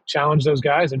want to challenge those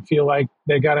guys and feel like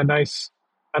they got a nice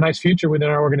future within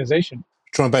our organization.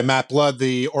 Joined by Matt Blood,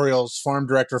 the Orioles farm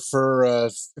director, for a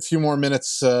few more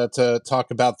minutes to talk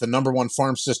about the number 1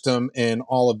 farm system in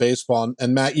all of baseball.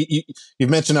 And Matt, you've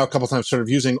mentioned now a couple of times sort of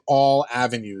using all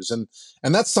avenues, and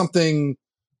that's something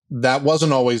that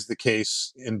wasn't always the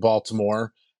case in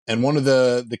Baltimore. And one of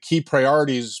the key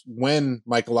priorities when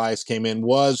Mike Elias came in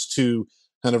was to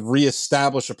kind of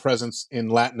reestablish a presence in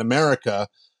Latin America.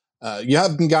 You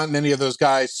haven't gotten any of those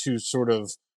guys to sort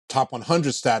of top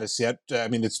 100 status yet. I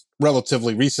mean, it's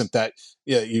relatively recent that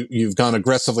you've gone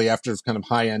aggressively after kind of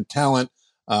high-end talent.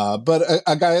 But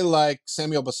a guy like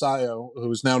Samuel Basallo,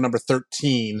 who's now number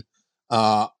 13,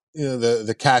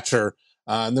 the catcher,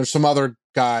 and there's some other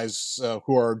guys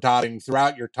who are dotting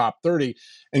throughout your top 30.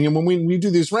 And when we do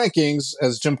these rankings,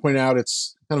 as Jim pointed out,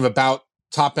 it's kind of about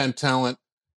top-end talent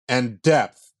and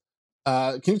depth.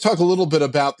 Can you talk a little bit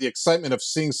about the excitement of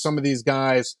seeing some of these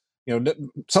guys?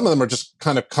 Some of them are just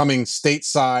kind of coming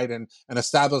stateside and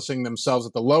establishing themselves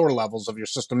at the lower levels of your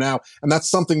system now. And that's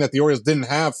something that the Orioles didn't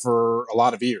have for a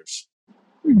lot of years.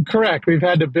 Correct. We've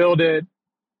had to build it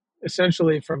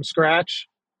essentially from scratch.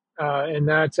 And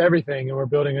that's everything. And we're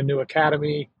building a new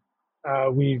academy.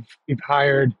 We've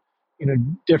hired,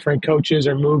 different coaches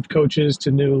or moved coaches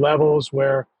to new levels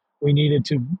where we needed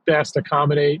to best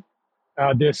accommodate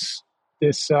this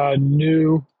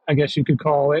new, I guess you could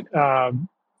call it,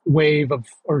 wave of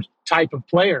or type of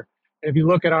player. If you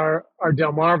look at our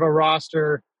Delmarva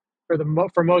roster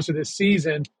for most of this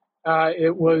season,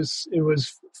 it was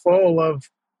full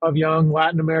of young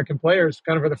Latin American players,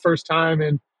 kind of for the first time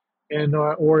in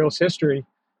Orioles history,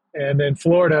 and then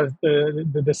Florida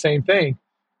the same thing.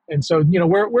 And so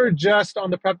we're just on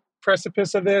the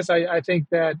precipice of this. I think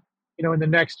that in the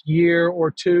next year or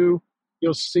two,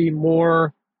 you'll see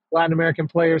more Latin American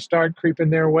players start creeping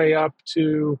their way up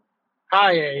to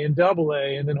high A and double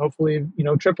A, and then hopefully,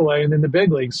 triple A, and then the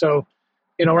big league. So,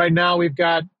 right now we've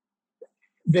got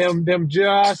them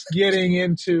just getting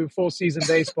into full season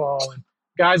baseball. And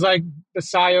guys like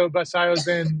Basayo's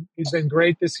been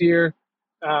great this year,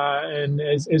 and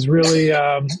is really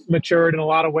matured in a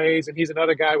lot of ways. And he's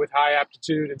another guy with high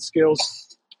aptitude and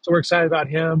skills. So we're excited about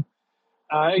him.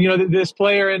 This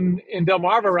player in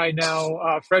Delmarva right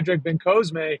now, Frederick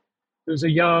Ben-Cosme, who's a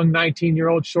young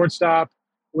 19-year-old shortstop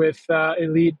with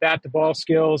elite bat-to-ball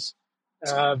skills,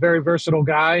 very versatile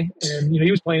guy. And,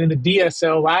 he was playing in the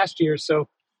DSL last year, so,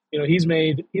 he's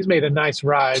made a nice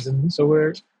rise. And so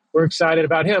we're excited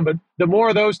about him. But the more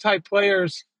of those type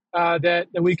players that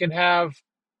we can have,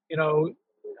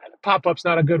 pop-up's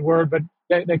not a good word, but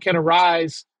that can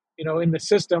arise in the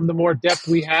system, the more depth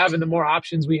we have and the more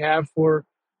options we have for,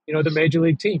 the major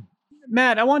league team.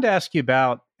 Matt, I wanted to ask you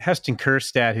about Heston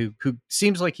Kjerstad, who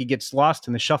seems like he gets lost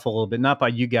in the shuffle a little bit, not by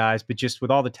you guys, but just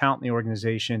with all the talent in the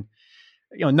organization.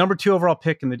 Number 2 overall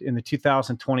pick in the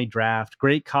 2020 draft,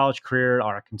 great college career at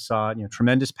Arkansas,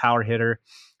 tremendous power hitter.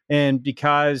 And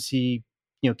because he,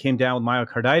 came down with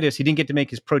myocarditis, he didn't get to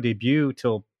make his pro debut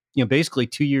till, basically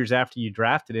 2 years after you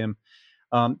drafted him.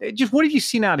 Just what have you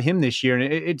seen out of him this year?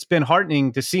 And it's been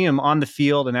heartening to see him on the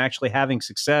field and actually having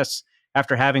success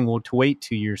after having to wait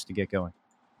 2 years to get going.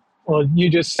 Well, you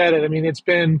just said it. I mean, it's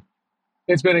been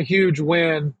a huge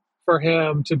win for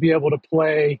him to be able to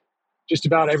play just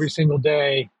about every single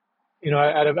day,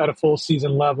 at a full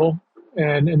season level.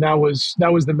 And that was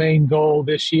the main goal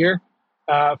this year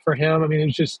for him. I mean, it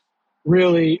was just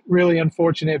really, really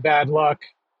unfortunate bad luck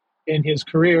in his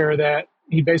career that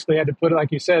he basically had to put,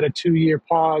 like you said, a 2-year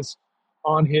pause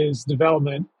on his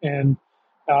development. And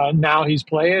now he's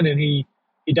playing, and he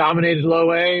dominated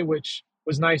low A, which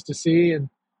was nice to see. And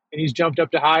he's jumped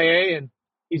up to high A, and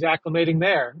he's acclimating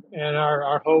there. And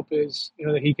our hope is,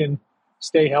 that he can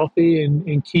stay healthy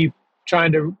and keep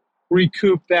trying to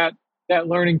recoup that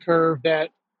learning curve that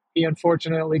he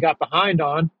unfortunately got behind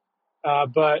on.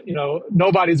 But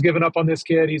nobody's given up on this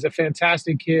kid. He's a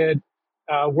fantastic kid,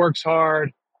 works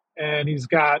hard, and he's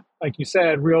got, like you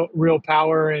said, real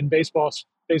power and baseball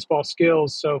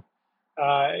skills. So,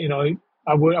 I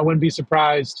wouldn't be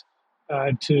surprised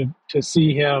to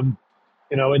see him,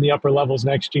 in the upper levels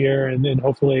next year, and then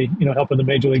hopefully, helping the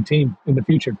major league team in the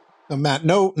future. Now, Matt,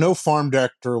 no farm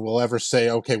director will ever say,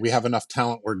 okay, we have enough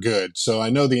talent, we're good. So I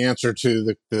know the answer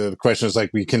to the question is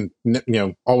like, we can,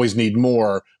 always need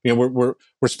more. We're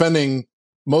spending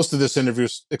most of this interview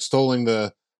extolling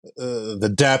the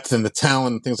depth and the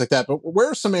talent and things like that. But where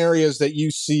are some areas that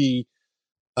you see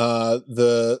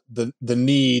the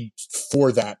need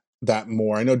for that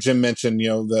more? I know Jim mentioned,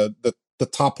 the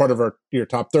top part of your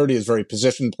top 30 is very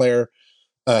position player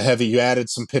heavy. You added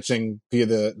some pitching via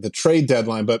the trade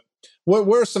deadline, but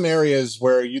where are some areas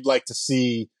where you'd like to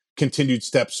see continued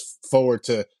steps forward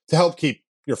to help keep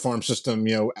your farm system,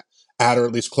 at or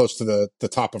at least close to the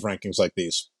top of rankings like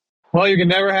these? Well, you can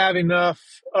never have enough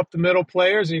up the middle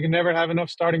players, and you can never have enough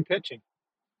starting pitching.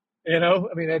 I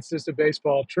mean, that's just a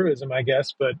baseball truism, I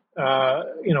guess, but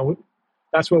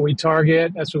that's what we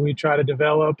target. That's what we try to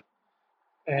develop.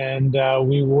 And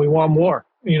we want more.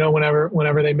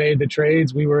 Whenever they made the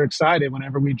trades, we were excited.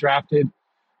 Whenever we drafted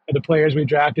the players we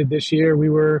drafted this year, we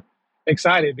were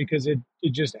excited because it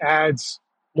just adds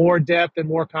more depth and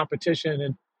more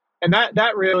competition. And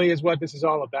that really is what this is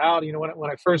all about.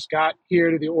 When I first got here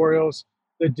to the Orioles,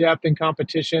 the depth and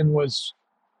competition was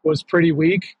pretty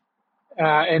weak.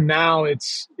 And now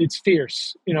it's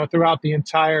fierce, throughout the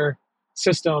entire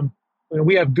system.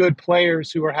 We have good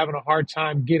players who are having a hard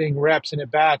time getting reps and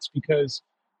at-bats because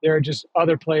there are just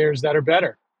other players that are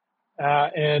better.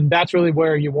 And that's really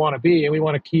where you want to be. And we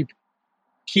want to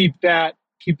keep that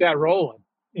rolling,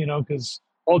 because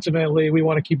ultimately we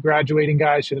want to keep graduating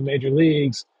guys to the major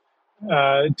leagues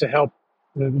to help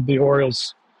the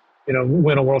Orioles,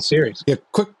 win a World Series. Yeah,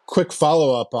 quick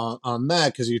follow-up on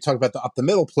that, because you talk about the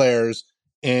up-the-middle players,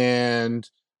 and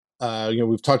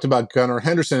we've talked about Gunnar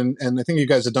Henderson, and I think you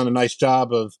guys have done a nice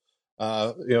job of,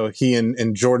 he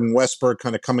and Jordan Westburg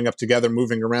kind of coming up together,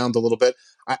 moving around a little bit.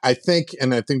 I think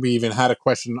we even had a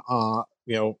question,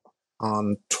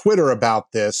 on Twitter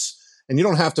about this, and you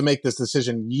don't have to make this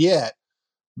decision yet,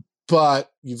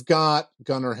 but you've got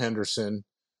Gunnar Henderson,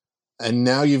 and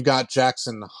now you've got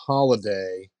Jackson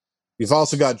Holliday. You've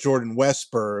also got Jordan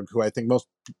Westburg, who I think most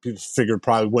people figured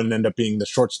probably wouldn't end up being the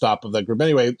shortstop of that group.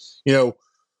 Anyway,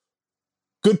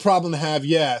 good problem to have,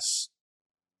 yes.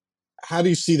 How do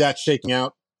you see that shaking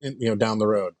out, down the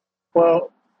road?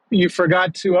 Well, you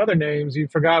forgot 2 other names. You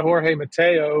forgot Jorge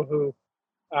Mateo, who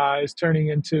is turning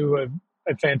into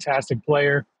a fantastic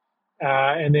player.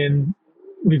 And then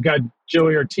we've got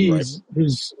Joey Ortiz,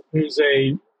 right, who's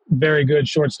a very good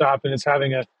shortstop and is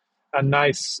having a a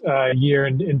nice year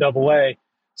in Double A.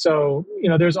 So,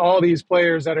 there's all these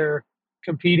players that are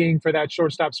competing for that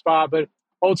shortstop spot, but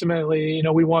ultimately,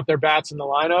 we want their bats in the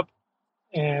lineup.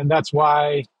 And that's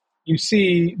why you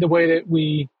see the way that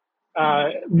we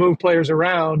move players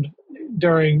around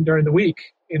during the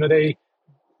week.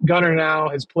 Gunnar now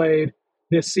has played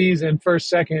this season first,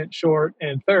 second, short,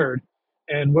 and third.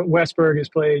 And Westberg has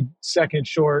played second,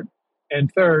 short,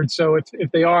 and third. So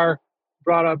if they are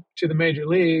brought up to the major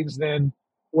leagues, then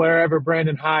wherever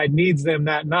Brandon Hyde needs them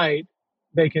that night,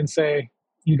 they can say,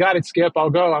 "You got it, Skip. I'll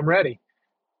go. I'm ready."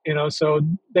 So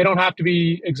they don't have to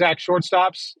be exact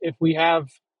shortstops. If we have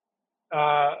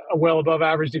a well above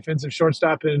average defensive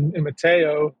shortstop in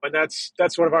Mateo, and that's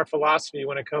sort of our philosophy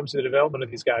when it comes to the development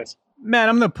of these guys. Matt,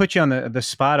 I'm going to put you on the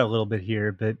spot a little bit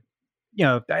here, but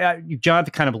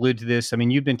Jonathan kind of alluded to this. I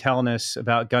mean, you've been telling us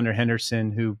about Gunnar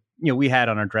Henderson, who we had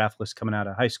on our draft list coming out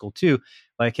of high school too.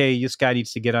 Like, hey, this guy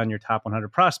needs to get on your top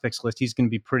 100 prospects list. He's going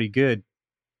to be pretty good.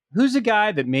 Who's a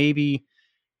guy that maybe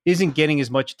isn't getting as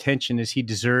much attention as he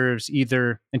deserves,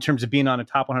 either in terms of being on a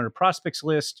top 100 prospects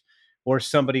list or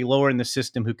somebody lower in the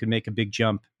system who could make a big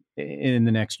jump in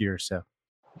the next year or so?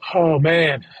 Oh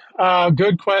man,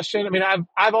 good question. I mean,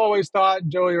 I've always thought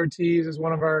Joey Ortiz is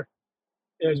one of our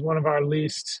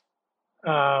least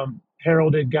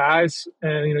heralded guys,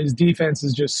 and his defense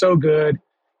is just so good.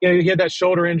 He had that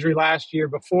shoulder injury last year.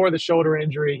 Before the shoulder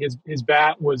injury, his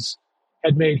bat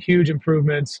had made huge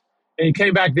improvements, and he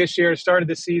came back this year, started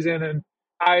the season, and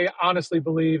I honestly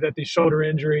believe that the shoulder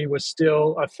injury was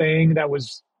still a thing that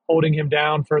was holding him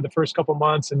down for the first couple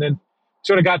months, and then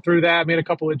sort of got through that, made a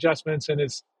couple adjustments, and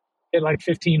is hit like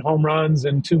 15 home runs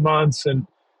in 2 months, and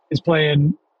is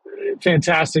playing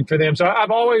fantastic for them. So I've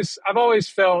always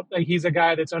felt like he's a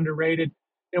guy that's underrated,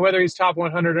 and whether he's top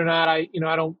 100 or not, I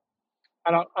don't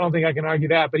think I can argue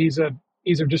that. But he's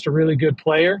just a really good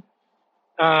player.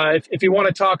 If you want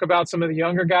to talk about some of the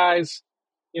younger guys,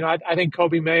 I think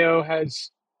Kobe Mayo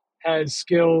has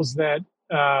skills that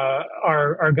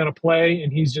are going to play,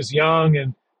 and he's just young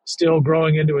and still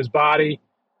growing into his body.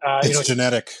 It's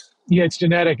genetic. Yeah, it's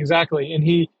genetic, exactly. And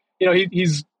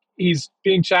he's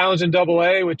being challenged in Double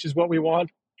A, which is what we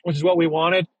want, which is what we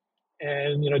wanted.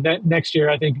 And next year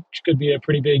I think could be a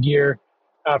pretty big year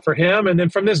for him. And then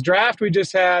from this draft, we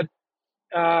just had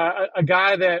a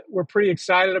guy that we're pretty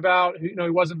excited about. He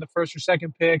wasn't the first or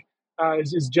second pick.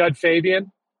 Is Judd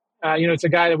Fabian. It's a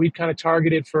guy that we've kind of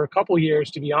targeted for a couple years,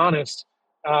 to be honest.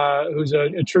 Who's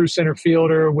a true center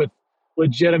fielder with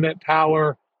legitimate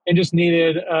power, and just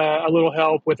needed a little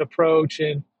help with approach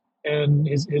and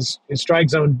his strike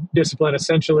zone discipline,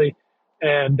 essentially.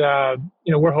 And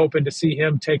we're hoping to see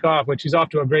him take off, which he's off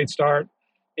to a great start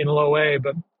in Low A.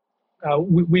 But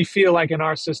we feel like in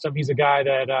our system, he's a guy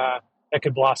that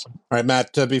could blossom. All right,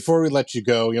 Matt. Before we let you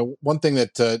go, one thing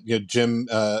that Jim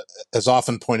has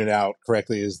often pointed out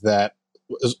correctly is that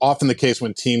is often the case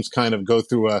when teams kind of go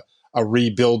through a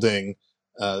rebuilding.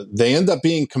 They end up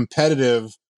being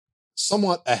competitive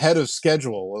somewhat ahead of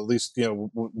schedule, at least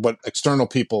what external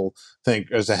people think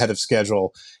is ahead of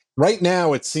schedule. Right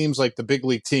now, it seems like the big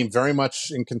league team very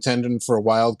much in contention for a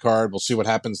wild card. We'll see what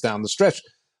happens down the stretch.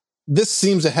 This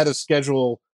seems ahead of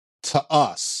schedule to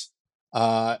us.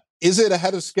 Is it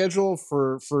ahead of schedule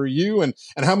for you? And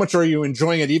how much are you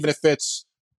enjoying it, even if it's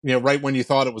right when you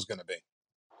thought it was going to be?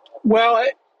 Well,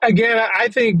 again, I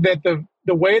think that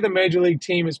the way the major league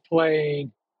team is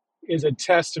playing is a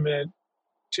testament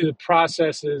to the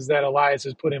processes that Elias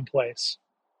has put in place.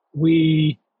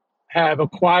 We have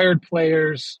acquired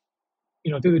players,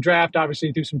 through the draft,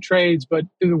 obviously through some trades, but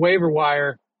through the waiver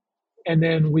wire, and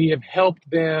then we have helped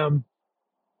them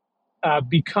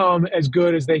become as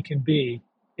good as they can be.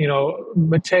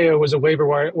 Mateo was a waiver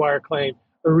wire claim.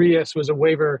 Urias was a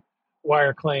waiver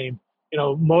wire claim.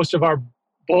 Most of our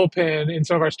bullpen and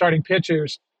some of our starting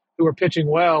pitchers who were pitching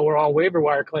well were all waiver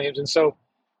wire claims. And so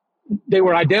they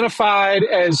were identified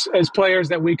as players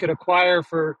that we could acquire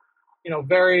for,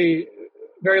 very,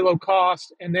 very low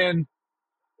cost. And then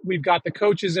we've got the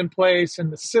coaches in place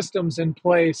and the systems in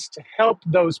place to help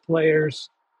those players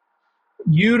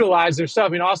utilize their stuff. I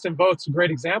mean, Austin Voth's a great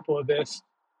example of this,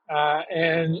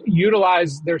 and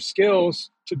utilize their skills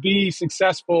to be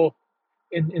successful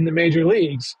in the major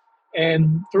leagues.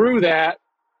 And through that,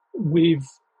 we've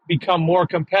become more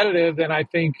competitive than I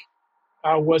think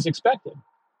was expected.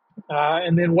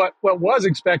 And then what was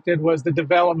expected was the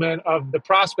development of the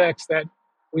prospects that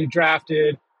we've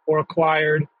drafted or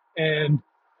acquired, and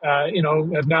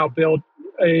have now built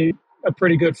a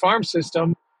pretty good farm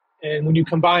system. And when you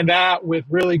combine that with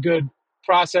really good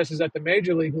processes at the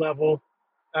major league level,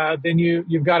 then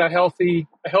you've got a healthy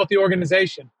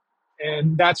organization.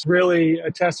 And that's really a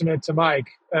testament to Mike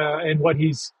and what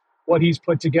he's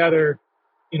put together,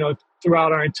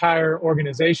 throughout our entire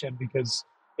organization, because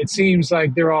it seems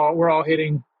like we're all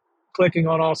clicking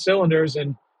on all cylinders,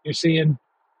 and you're seeing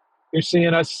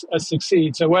us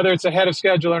succeed. So whether it's ahead of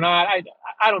schedule or not,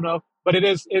 I don't know, but it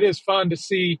is fun to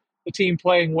see the team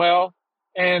playing well,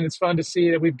 and it's fun to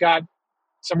see that we've got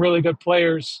some really good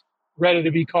players ready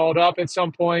to be called up at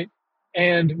some point,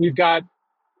 and we've got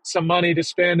some money to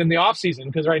spend in the offseason,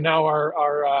 because right now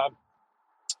our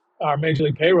major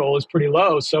league payroll is pretty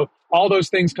low. So all those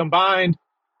things combined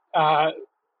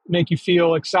make you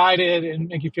feel excited and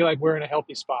make you feel like we're in a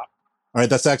healthy spot. All right,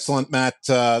 that's excellent, Matt.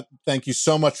 Thank you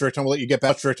so much for your time. We'll let you get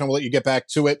back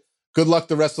to it. Good luck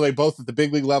the rest of the way, both at the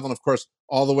big league level and, of course,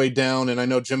 all the way down. And I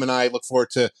know Jim and I look forward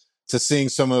to seeing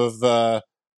some of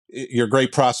your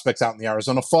great prospects out in the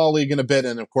Arizona Fall League in a bit,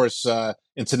 and, of course,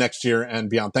 into next year and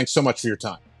beyond. Thanks so much for your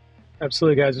time.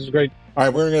 Absolutely, guys. It was great. All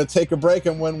right, we're going to take a break,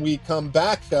 and when we come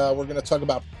back, we're going to talk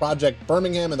about Project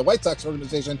Birmingham and the White Sox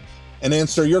organization and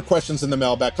answer your questions in the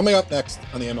mailbag. Coming up next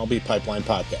on the MLB Pipeline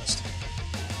Podcast.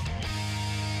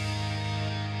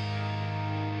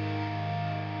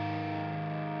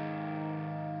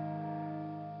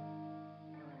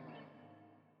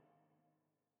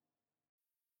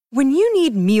 When you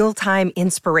need mealtime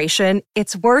inspiration,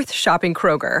 it's worth shopping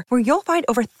Kroger, where you'll find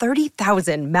over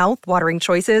 30,000 mouth-watering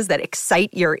choices that excite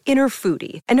your inner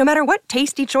foodie. And no matter what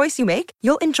tasty choice you make,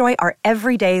 you'll enjoy our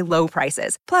everyday low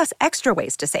prices, plus extra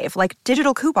ways to save, like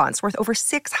digital coupons worth over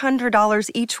 $600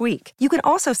 each week. You can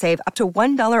also save up to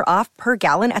 $1 off per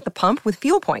gallon at the pump with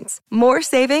fuel points. More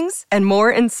savings and more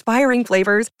inspiring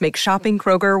flavors make shopping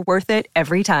Kroger worth it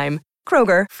every time.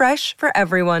 Kroger, fresh for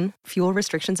everyone. Fuel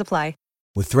restrictions apply.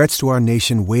 With threats to our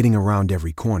nation waiting around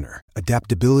every corner,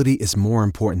 adaptability is more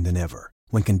important than ever.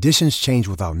 When conditions change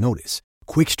without notice,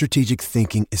 quick strategic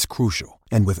thinking is crucial.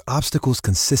 And with obstacles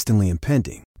consistently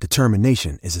impending,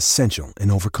 determination is essential in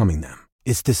overcoming them.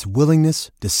 It's this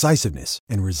willingness, decisiveness,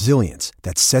 and resilience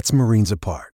that sets Marines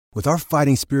apart. With our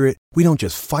fighting spirit, we don't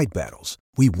just fight battles,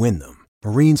 we win them.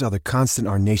 Marines are the constant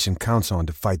our nation counts on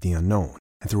to fight the unknown.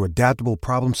 And through adaptable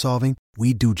problem solving,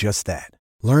 we do just that.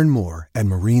 Learn more at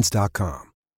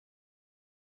Marines.com.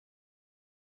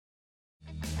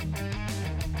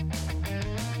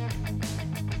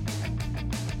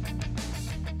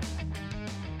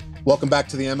 Welcome back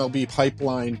to the MLB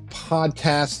Pipeline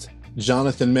Podcast.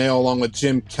 Jonathan Mayo along with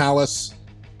Jim Callis.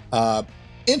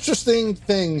 Interesting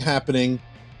thing happening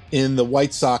in the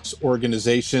White Sox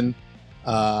organization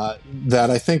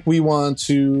that I think we want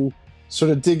to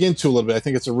sort of dig into a little bit. I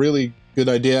think it's a really good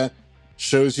idea.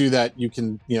 Shows you that you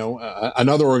can,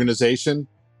 another organization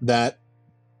that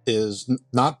is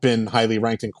not been highly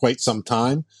ranked in quite some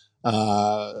time,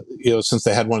 since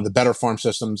they had one of the better farm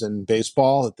systems in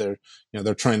baseball, that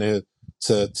they're trying to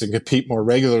compete more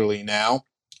regularly now.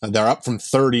 They're up from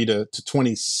 30 to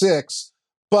 26,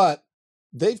 but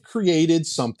they've created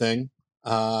something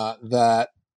that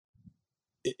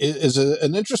is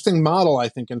an interesting model, I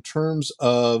think, in terms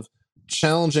of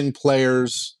challenging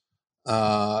players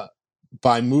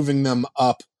by moving them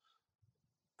up.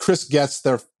 Chris Getz,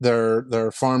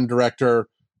 their farm director,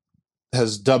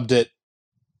 has dubbed it,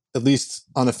 at least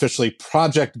unofficially,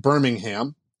 Project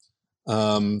Birmingham.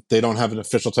 They don't have an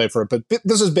official type for it, but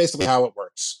this is basically how it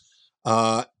works.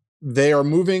 They are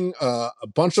moving a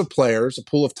bunch of players, a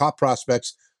pool of top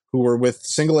prospects who were with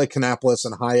Single A Kannapolis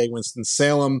and High A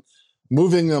Winston-Salem,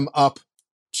 moving them up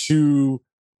to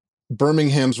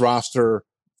Birmingham's roster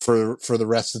for the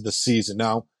rest of the season.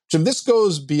 Now, Jim, this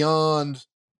goes beyond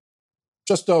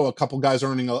just a couple guys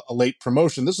earning a late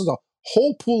promotion. This is a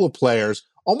whole pool of players,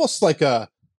 almost like a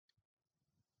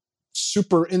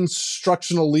super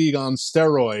instructional league on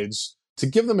steroids, to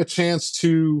give them a chance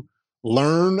to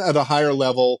learn at a higher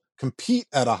level, compete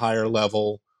at a higher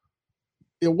level.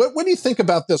 What do you think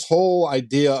about this whole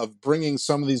idea of bringing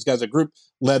some of these guys, a group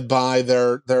led by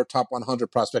their top 100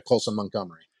 prospect, Colson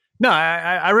Montgomery? No,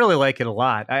 I really like it a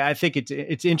lot. I think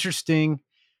it's interesting.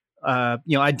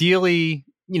 Ideally,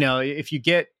 if you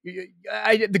get,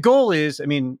 the goal is,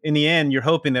 in the end, you're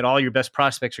hoping that all your best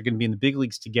prospects are going to be in the big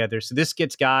leagues together. So this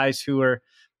gets guys who are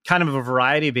kind of a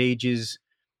variety of ages,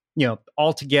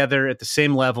 all together at the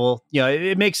same level.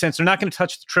 It makes sense. They're not going to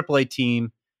touch the AAA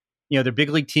team. Their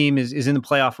big league team is in the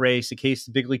playoff race in case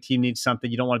the big league team needs something.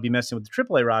 You don't want to be messing with the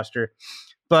AAA roster.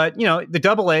 But, the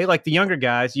AA, like the younger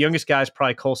guys, the youngest guy is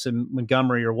probably Colson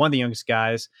Montgomery, or one of the youngest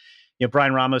guys.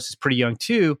 Brian Ramos is pretty young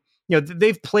too.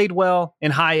 They've played well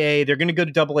in High A. They're going to go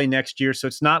to AA next year, so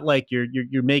it's not like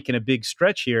you're making a big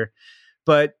stretch here.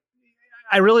 But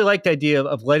I really like the idea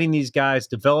of letting these guys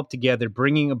develop together,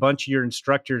 bringing a bunch of your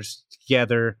instructors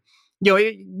together.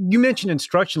 You mentioned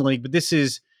instructional league, but this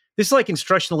is like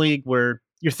instructional league where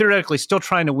you're theoretically still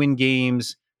trying to win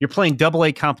games. You're playing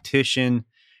AA competition.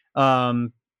 I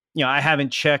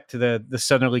haven't checked the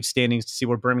Southern League standings to see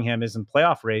where Birmingham is in the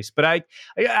playoff race, but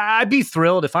I'd be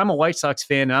thrilled if I'm a White Sox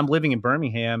fan and I'm living in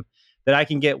Birmingham that I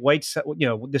can get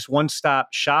this one-stop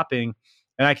shopping,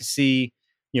 and I can see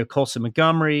Colson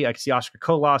Montgomery. I can see Oscar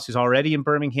Colas, who's already in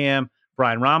Birmingham.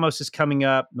 Brian Ramos is coming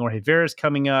up. Jorge Vera is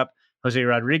coming up. Jose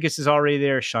Rodriguez is already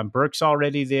there. Sean Burke's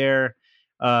already there.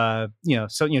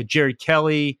 Jerry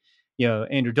Kelly,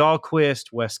 Andrew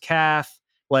Dahlquist, Wes Kath,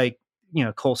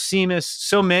 Cole Seamus,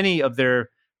 so many of their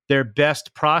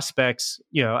best prospects.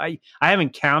 I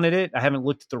haven't counted it. I haven't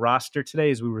looked at the roster today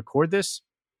as we record this.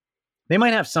 They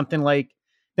might have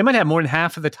more than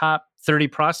half of the top 30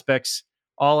 prospects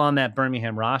all on that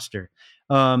Birmingham roster.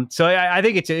 So I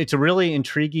think it's a really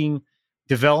intriguing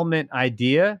development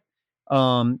idea.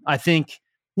 I think,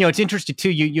 it's interesting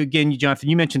too. You again, Jonathan,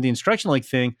 you mentioned the instructional league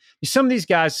thing. Some of these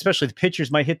guys, especially the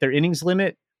pitchers, might hit their innings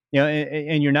limit,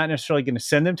 and you're not necessarily going to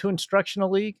send them to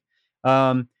instructional league.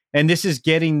 And this is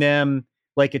getting them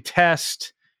like a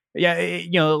test.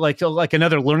 Like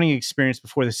another learning experience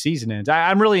before the season ends.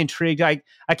 I'm really intrigued. I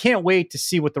can't wait to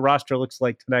see what the roster looks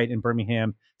like tonight in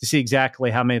Birmingham, to see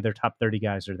exactly how many of their top 30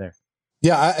 guys are there.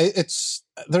 Yeah,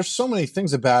 there's so many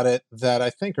things about it that I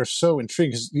think are so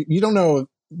intriguing. You don't know,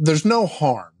 there's no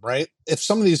harm, right? If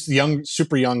some of these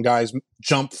super young guys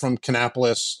jump from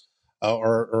Kannapolis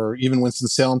or even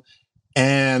Winston-Salem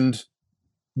and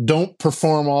don't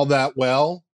perform all that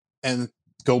well and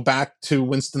go back to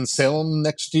Winston-Salem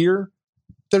next year,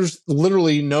 there's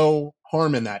literally no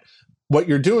harm in that. What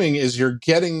you're doing is you're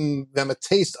getting them a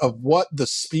taste of what the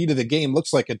speed of the game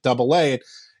looks like at AA.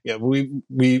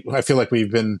 I feel like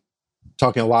we've been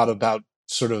talking a lot about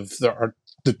sort of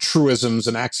the truisms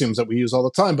and axioms that we use all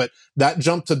the time, but that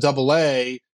jump to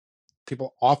AA,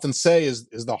 people often say is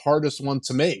the hardest one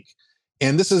to make.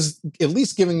 And this is at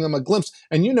least giving them a glimpse.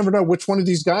 And you never know which one of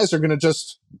these guys are going to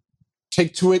just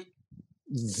take to it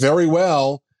very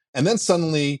well. And then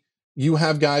suddenly you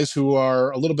have guys who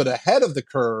are a little bit ahead of the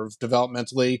curve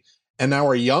developmentally and now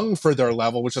are young for their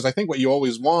level, which is, I think, what you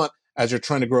always want as you're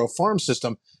trying to grow a farm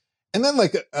system. And then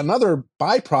another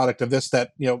byproduct of this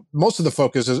that, most of the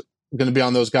focus is going to be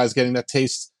on those guys getting that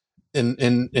taste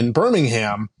in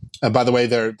Birmingham. By the way,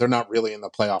 they're not really in the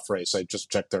playoff race. I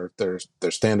just checked their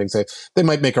standings. They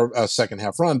might make a second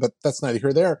half run, but that's neither here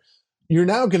nor there. You're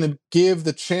now going to give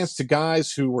the chance to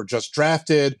guys who were just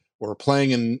drafted or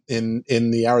playing in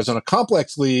the Arizona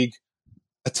Complex League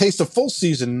a taste of full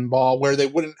season ball where they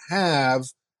wouldn't have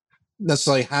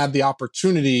necessarily had the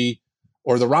opportunity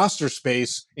or the roster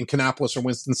space in Kannapolis or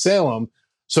Winston-Salem.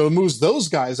 So it moves those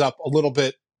guys up a little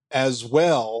bit as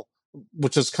well,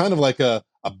 which is kind of like a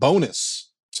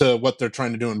bonus to what they're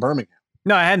trying to do in Birmingham.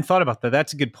 No, I hadn't thought about that.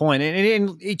 That's a good point.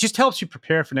 And it just helps you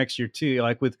prepare for next year too.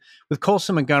 Like with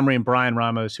Colson Montgomery and Brian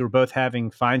Ramos, who are both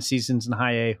having fine seasons in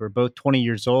high A, who are both 20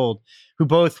 years old, who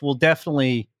both will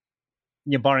definitely,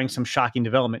 barring some shocking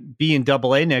development, be in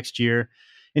AA next year.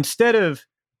 Instead of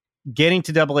getting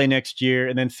to AA next year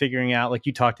and then figuring out, like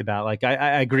you talked about, like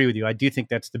I agree with you. I do think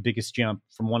that's the biggest jump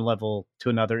from one level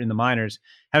to another in the minors.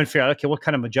 Having to figure out, okay, what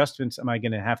kind of adjustments am I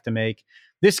going to have to make?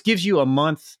 This gives you a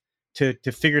month to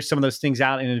figure some of those things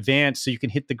out in advance, so you can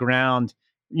hit the ground,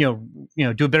 do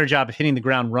a better job of hitting the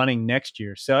ground running next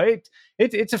year. So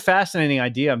it's a fascinating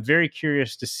idea. I'm very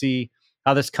curious to see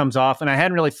how this comes off. And I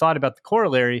hadn't really thought about the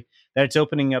corollary that it's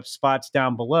opening up spots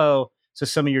down below, so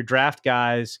some of your draft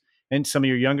guys and some of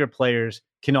your younger players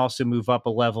can also move up a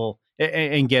level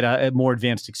and get a more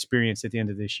advanced experience at the end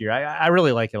of this year. I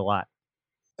really like it a lot.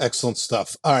 Excellent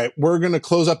stuff. All right, we're going to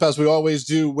close up as we always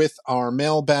do with our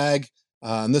mailbag.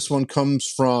 And this one comes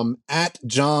from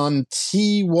 @John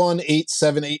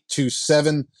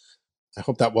T187827. I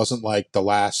hope that wasn't like the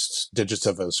last digits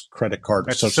of his credit card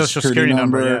or social security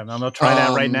number. Yeah. I'm going to try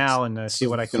that right now and see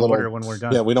what I can order when we're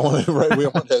done. Yeah, we don't want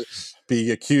to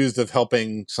be accused of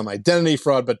helping some identity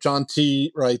fraud. But John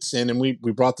T writes in, and we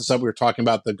brought this up. We were talking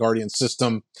about the Guardian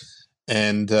system,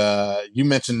 and you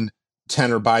mentioned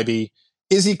Tanner Bybee.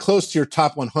 Is he close to your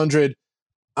top 100?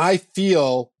 I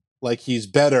feel like he's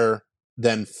better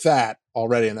than Pfaadt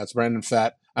already, and that's Brandon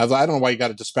Pfaadt. I don't know why you got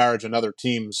to disparage another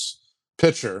team's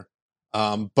pitcher,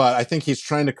 but I think he's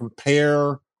trying to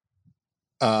compare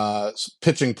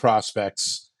pitching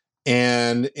prospects.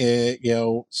 And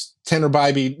Tanner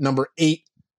Bybee, number 8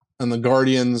 in the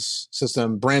Guardians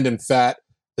system. Brandon Pfaadt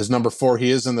is number 4.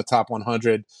 He is in the top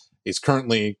 100. He's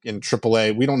currently in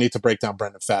AAA. We don't need to break down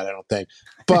Brandon Pfaadt, I don't think.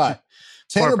 But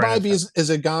Tanner Bibee is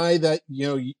a guy that,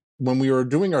 when we were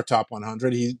doing our top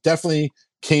 100, he definitely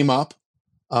came up.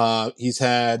 He's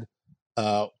had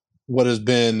what has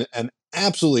been an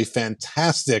absolutely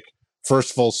fantastic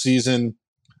first full season,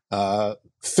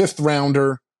 fifth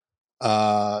rounder,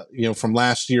 from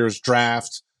last year's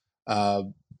draft.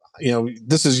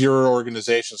 This is your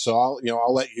organization, so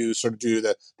I'll let you sort of do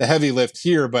the heavy lift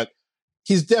here, but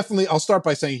I'll start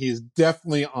by saying he's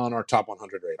definitely on our top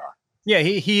 100 radar. Yeah,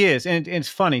 he is. And it's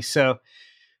funny. So,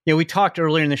 we talked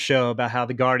earlier in the show about how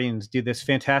the Guardians do this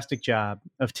fantastic job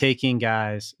of taking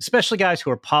guys, especially guys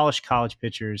who are polished college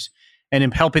pitchers,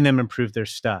 and helping them improve their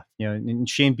stuff. And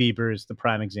Shane Bieber is the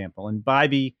prime example. And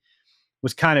Bibee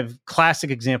was kind of classic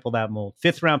example of that mold.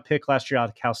 5th round pick last year out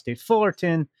of Cal State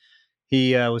Fullerton.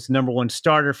 He was the number 1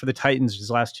 starter for the Titans his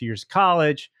last 2 years of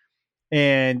college.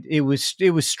 And it was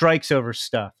strikes over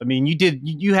stuff. I mean,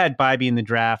 you had Bibee in the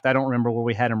draft. I don't remember where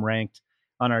we had him ranked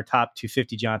on our top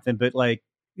 250, Jonathan, but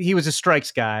he was a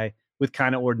strikes guy with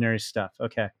kind of ordinary stuff.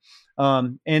 Okay.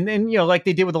 And then, like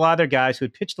they did with a lot of their guys who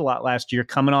had pitched a lot last year,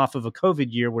 coming off of a COVID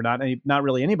year where not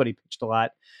really anybody pitched a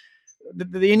lot.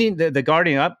 The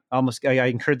Guardian I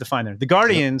incurred the fine there. The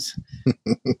Guardians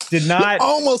did not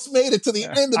almost made it to the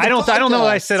end of the I don't know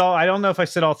I don't know if I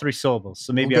said all 3 syllables.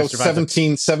 So maybe we'll I survived.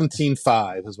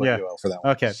 17-5 is what you owe for that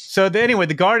one. Okay. So anyway,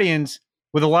 the Guardians,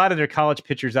 with a lot of their college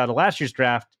pitchers out of last year's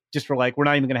draft, just were like, we're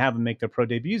not even going to have them make their pro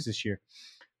debuts this year.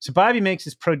 So Bibee makes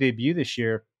his pro debut this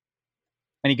year,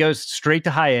 and he goes straight to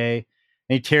high A, and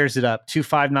he tears it up.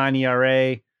 2.59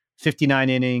 ERA, 59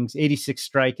 innings, 86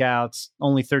 strikeouts,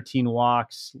 only 13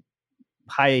 walks.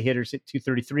 High A hitters hit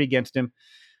 233 against him.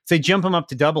 So they jump him up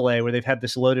to Double A, where they've had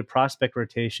this loaded prospect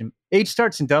rotation. 8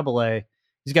 starts in Double A.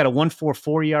 He's got a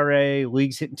 1.44 ERA.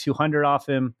 League's hitting 200 off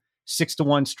him.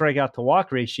 6-to-1 strikeout to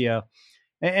walk ratio.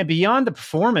 And beyond the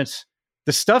performance,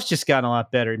 the stuff's just gotten a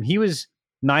lot better. And he was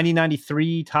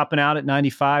 90-93, topping out at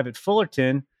 95 at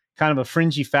Fullerton, kind of a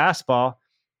fringy fastball.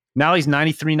 Now he's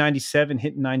 93-97,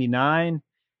 hitting 99.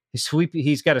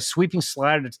 He's got a sweeping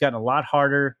slider that's gotten a lot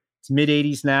harder. It's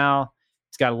mid-80s now.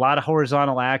 It's got a lot of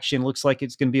horizontal action. Looks like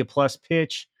it's going to be a plus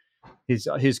pitch. His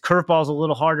curveball's a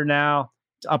little harder now.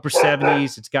 It's upper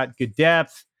 70s. It's got good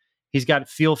depth. He's got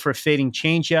feel for a fading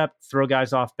changeup, throw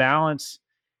guys off balance.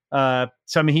 So,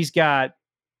 I mean, he's got,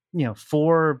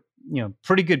 4,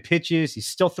 pretty good pitches. He's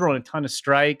still throwing a ton of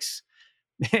strikes.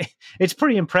 It's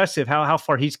pretty impressive how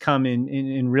far he's come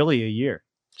in really a year.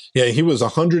 Yeah, he was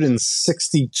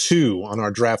 162 on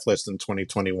our draft list in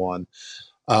 2021.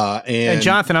 And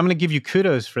Jonathan, I'm going to give you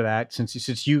kudos for that since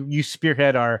you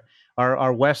spearhead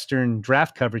our Western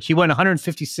draft coverage. He went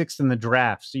 156th in the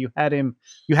draft, so you had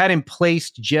him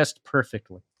placed just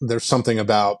perfectly. There's something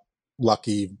about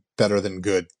lucky better than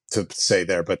good to say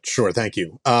there, but sure, thank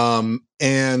you.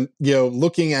 And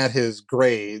looking at his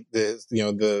grade, his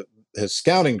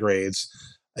scouting grades,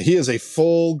 he is a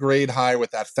full grade higher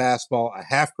with that fastball, a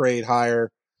half grade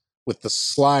higher with the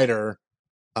slider.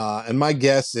 And my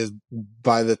guess is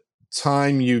by the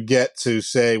time you get to,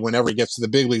 say, whenever he gets to the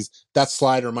big leagues, that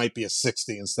slider might be a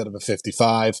 60 instead of a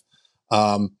 55.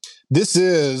 This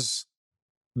is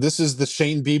the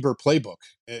Shane Bieber playbook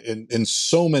in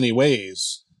so many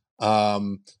ways.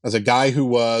 As a guy who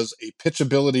was a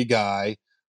pitchability guy,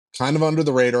 kind of under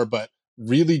the radar, but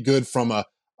really good from a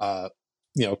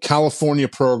California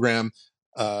program.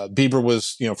 Bieber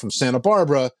was, from Santa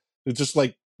Barbara, who just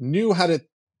knew how to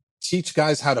teach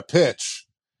guys how to pitch.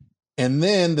 And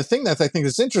then the thing that I think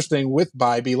is interesting with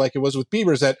Bibee, like it was with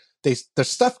Bieber, is that their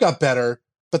stuff got better,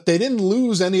 but they didn't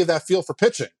lose any of that feel for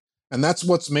pitching. And that's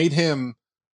what's made him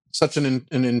such an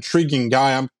intriguing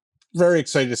guy. I'm very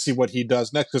excited to see what he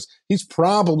does next, because he's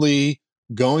probably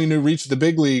going to reach the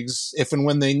big leagues if and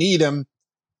when they need him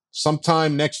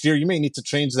sometime next year. You may need to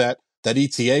change that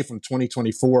ETA from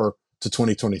 2024 to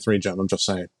 2023, John. I'm just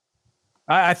saying.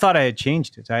 I thought I had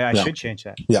changed it. I should change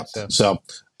that. Yeah. So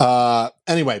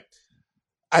anyway,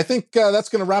 I think that's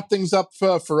going to wrap things up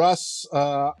for us.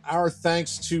 Our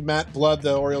thanks to Matt Blood,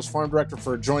 the Orioles farm director,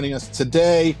 for joining us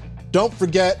today. Don't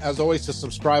forget, as always, to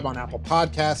subscribe on Apple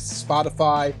Podcasts,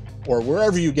 Spotify, or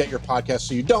wherever you get your podcasts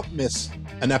so you don't miss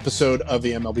an episode of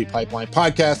the MLB Pipeline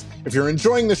podcast. If you're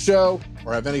enjoying the show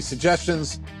or have any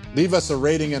suggestions, leave us a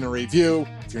rating and a review.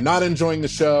 If you're not enjoying the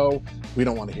show, we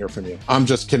don't want to hear from you. I'm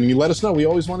just kidding. You let us know. We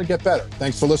always want to get better.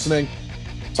 Thanks for listening.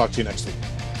 Talk to you next week.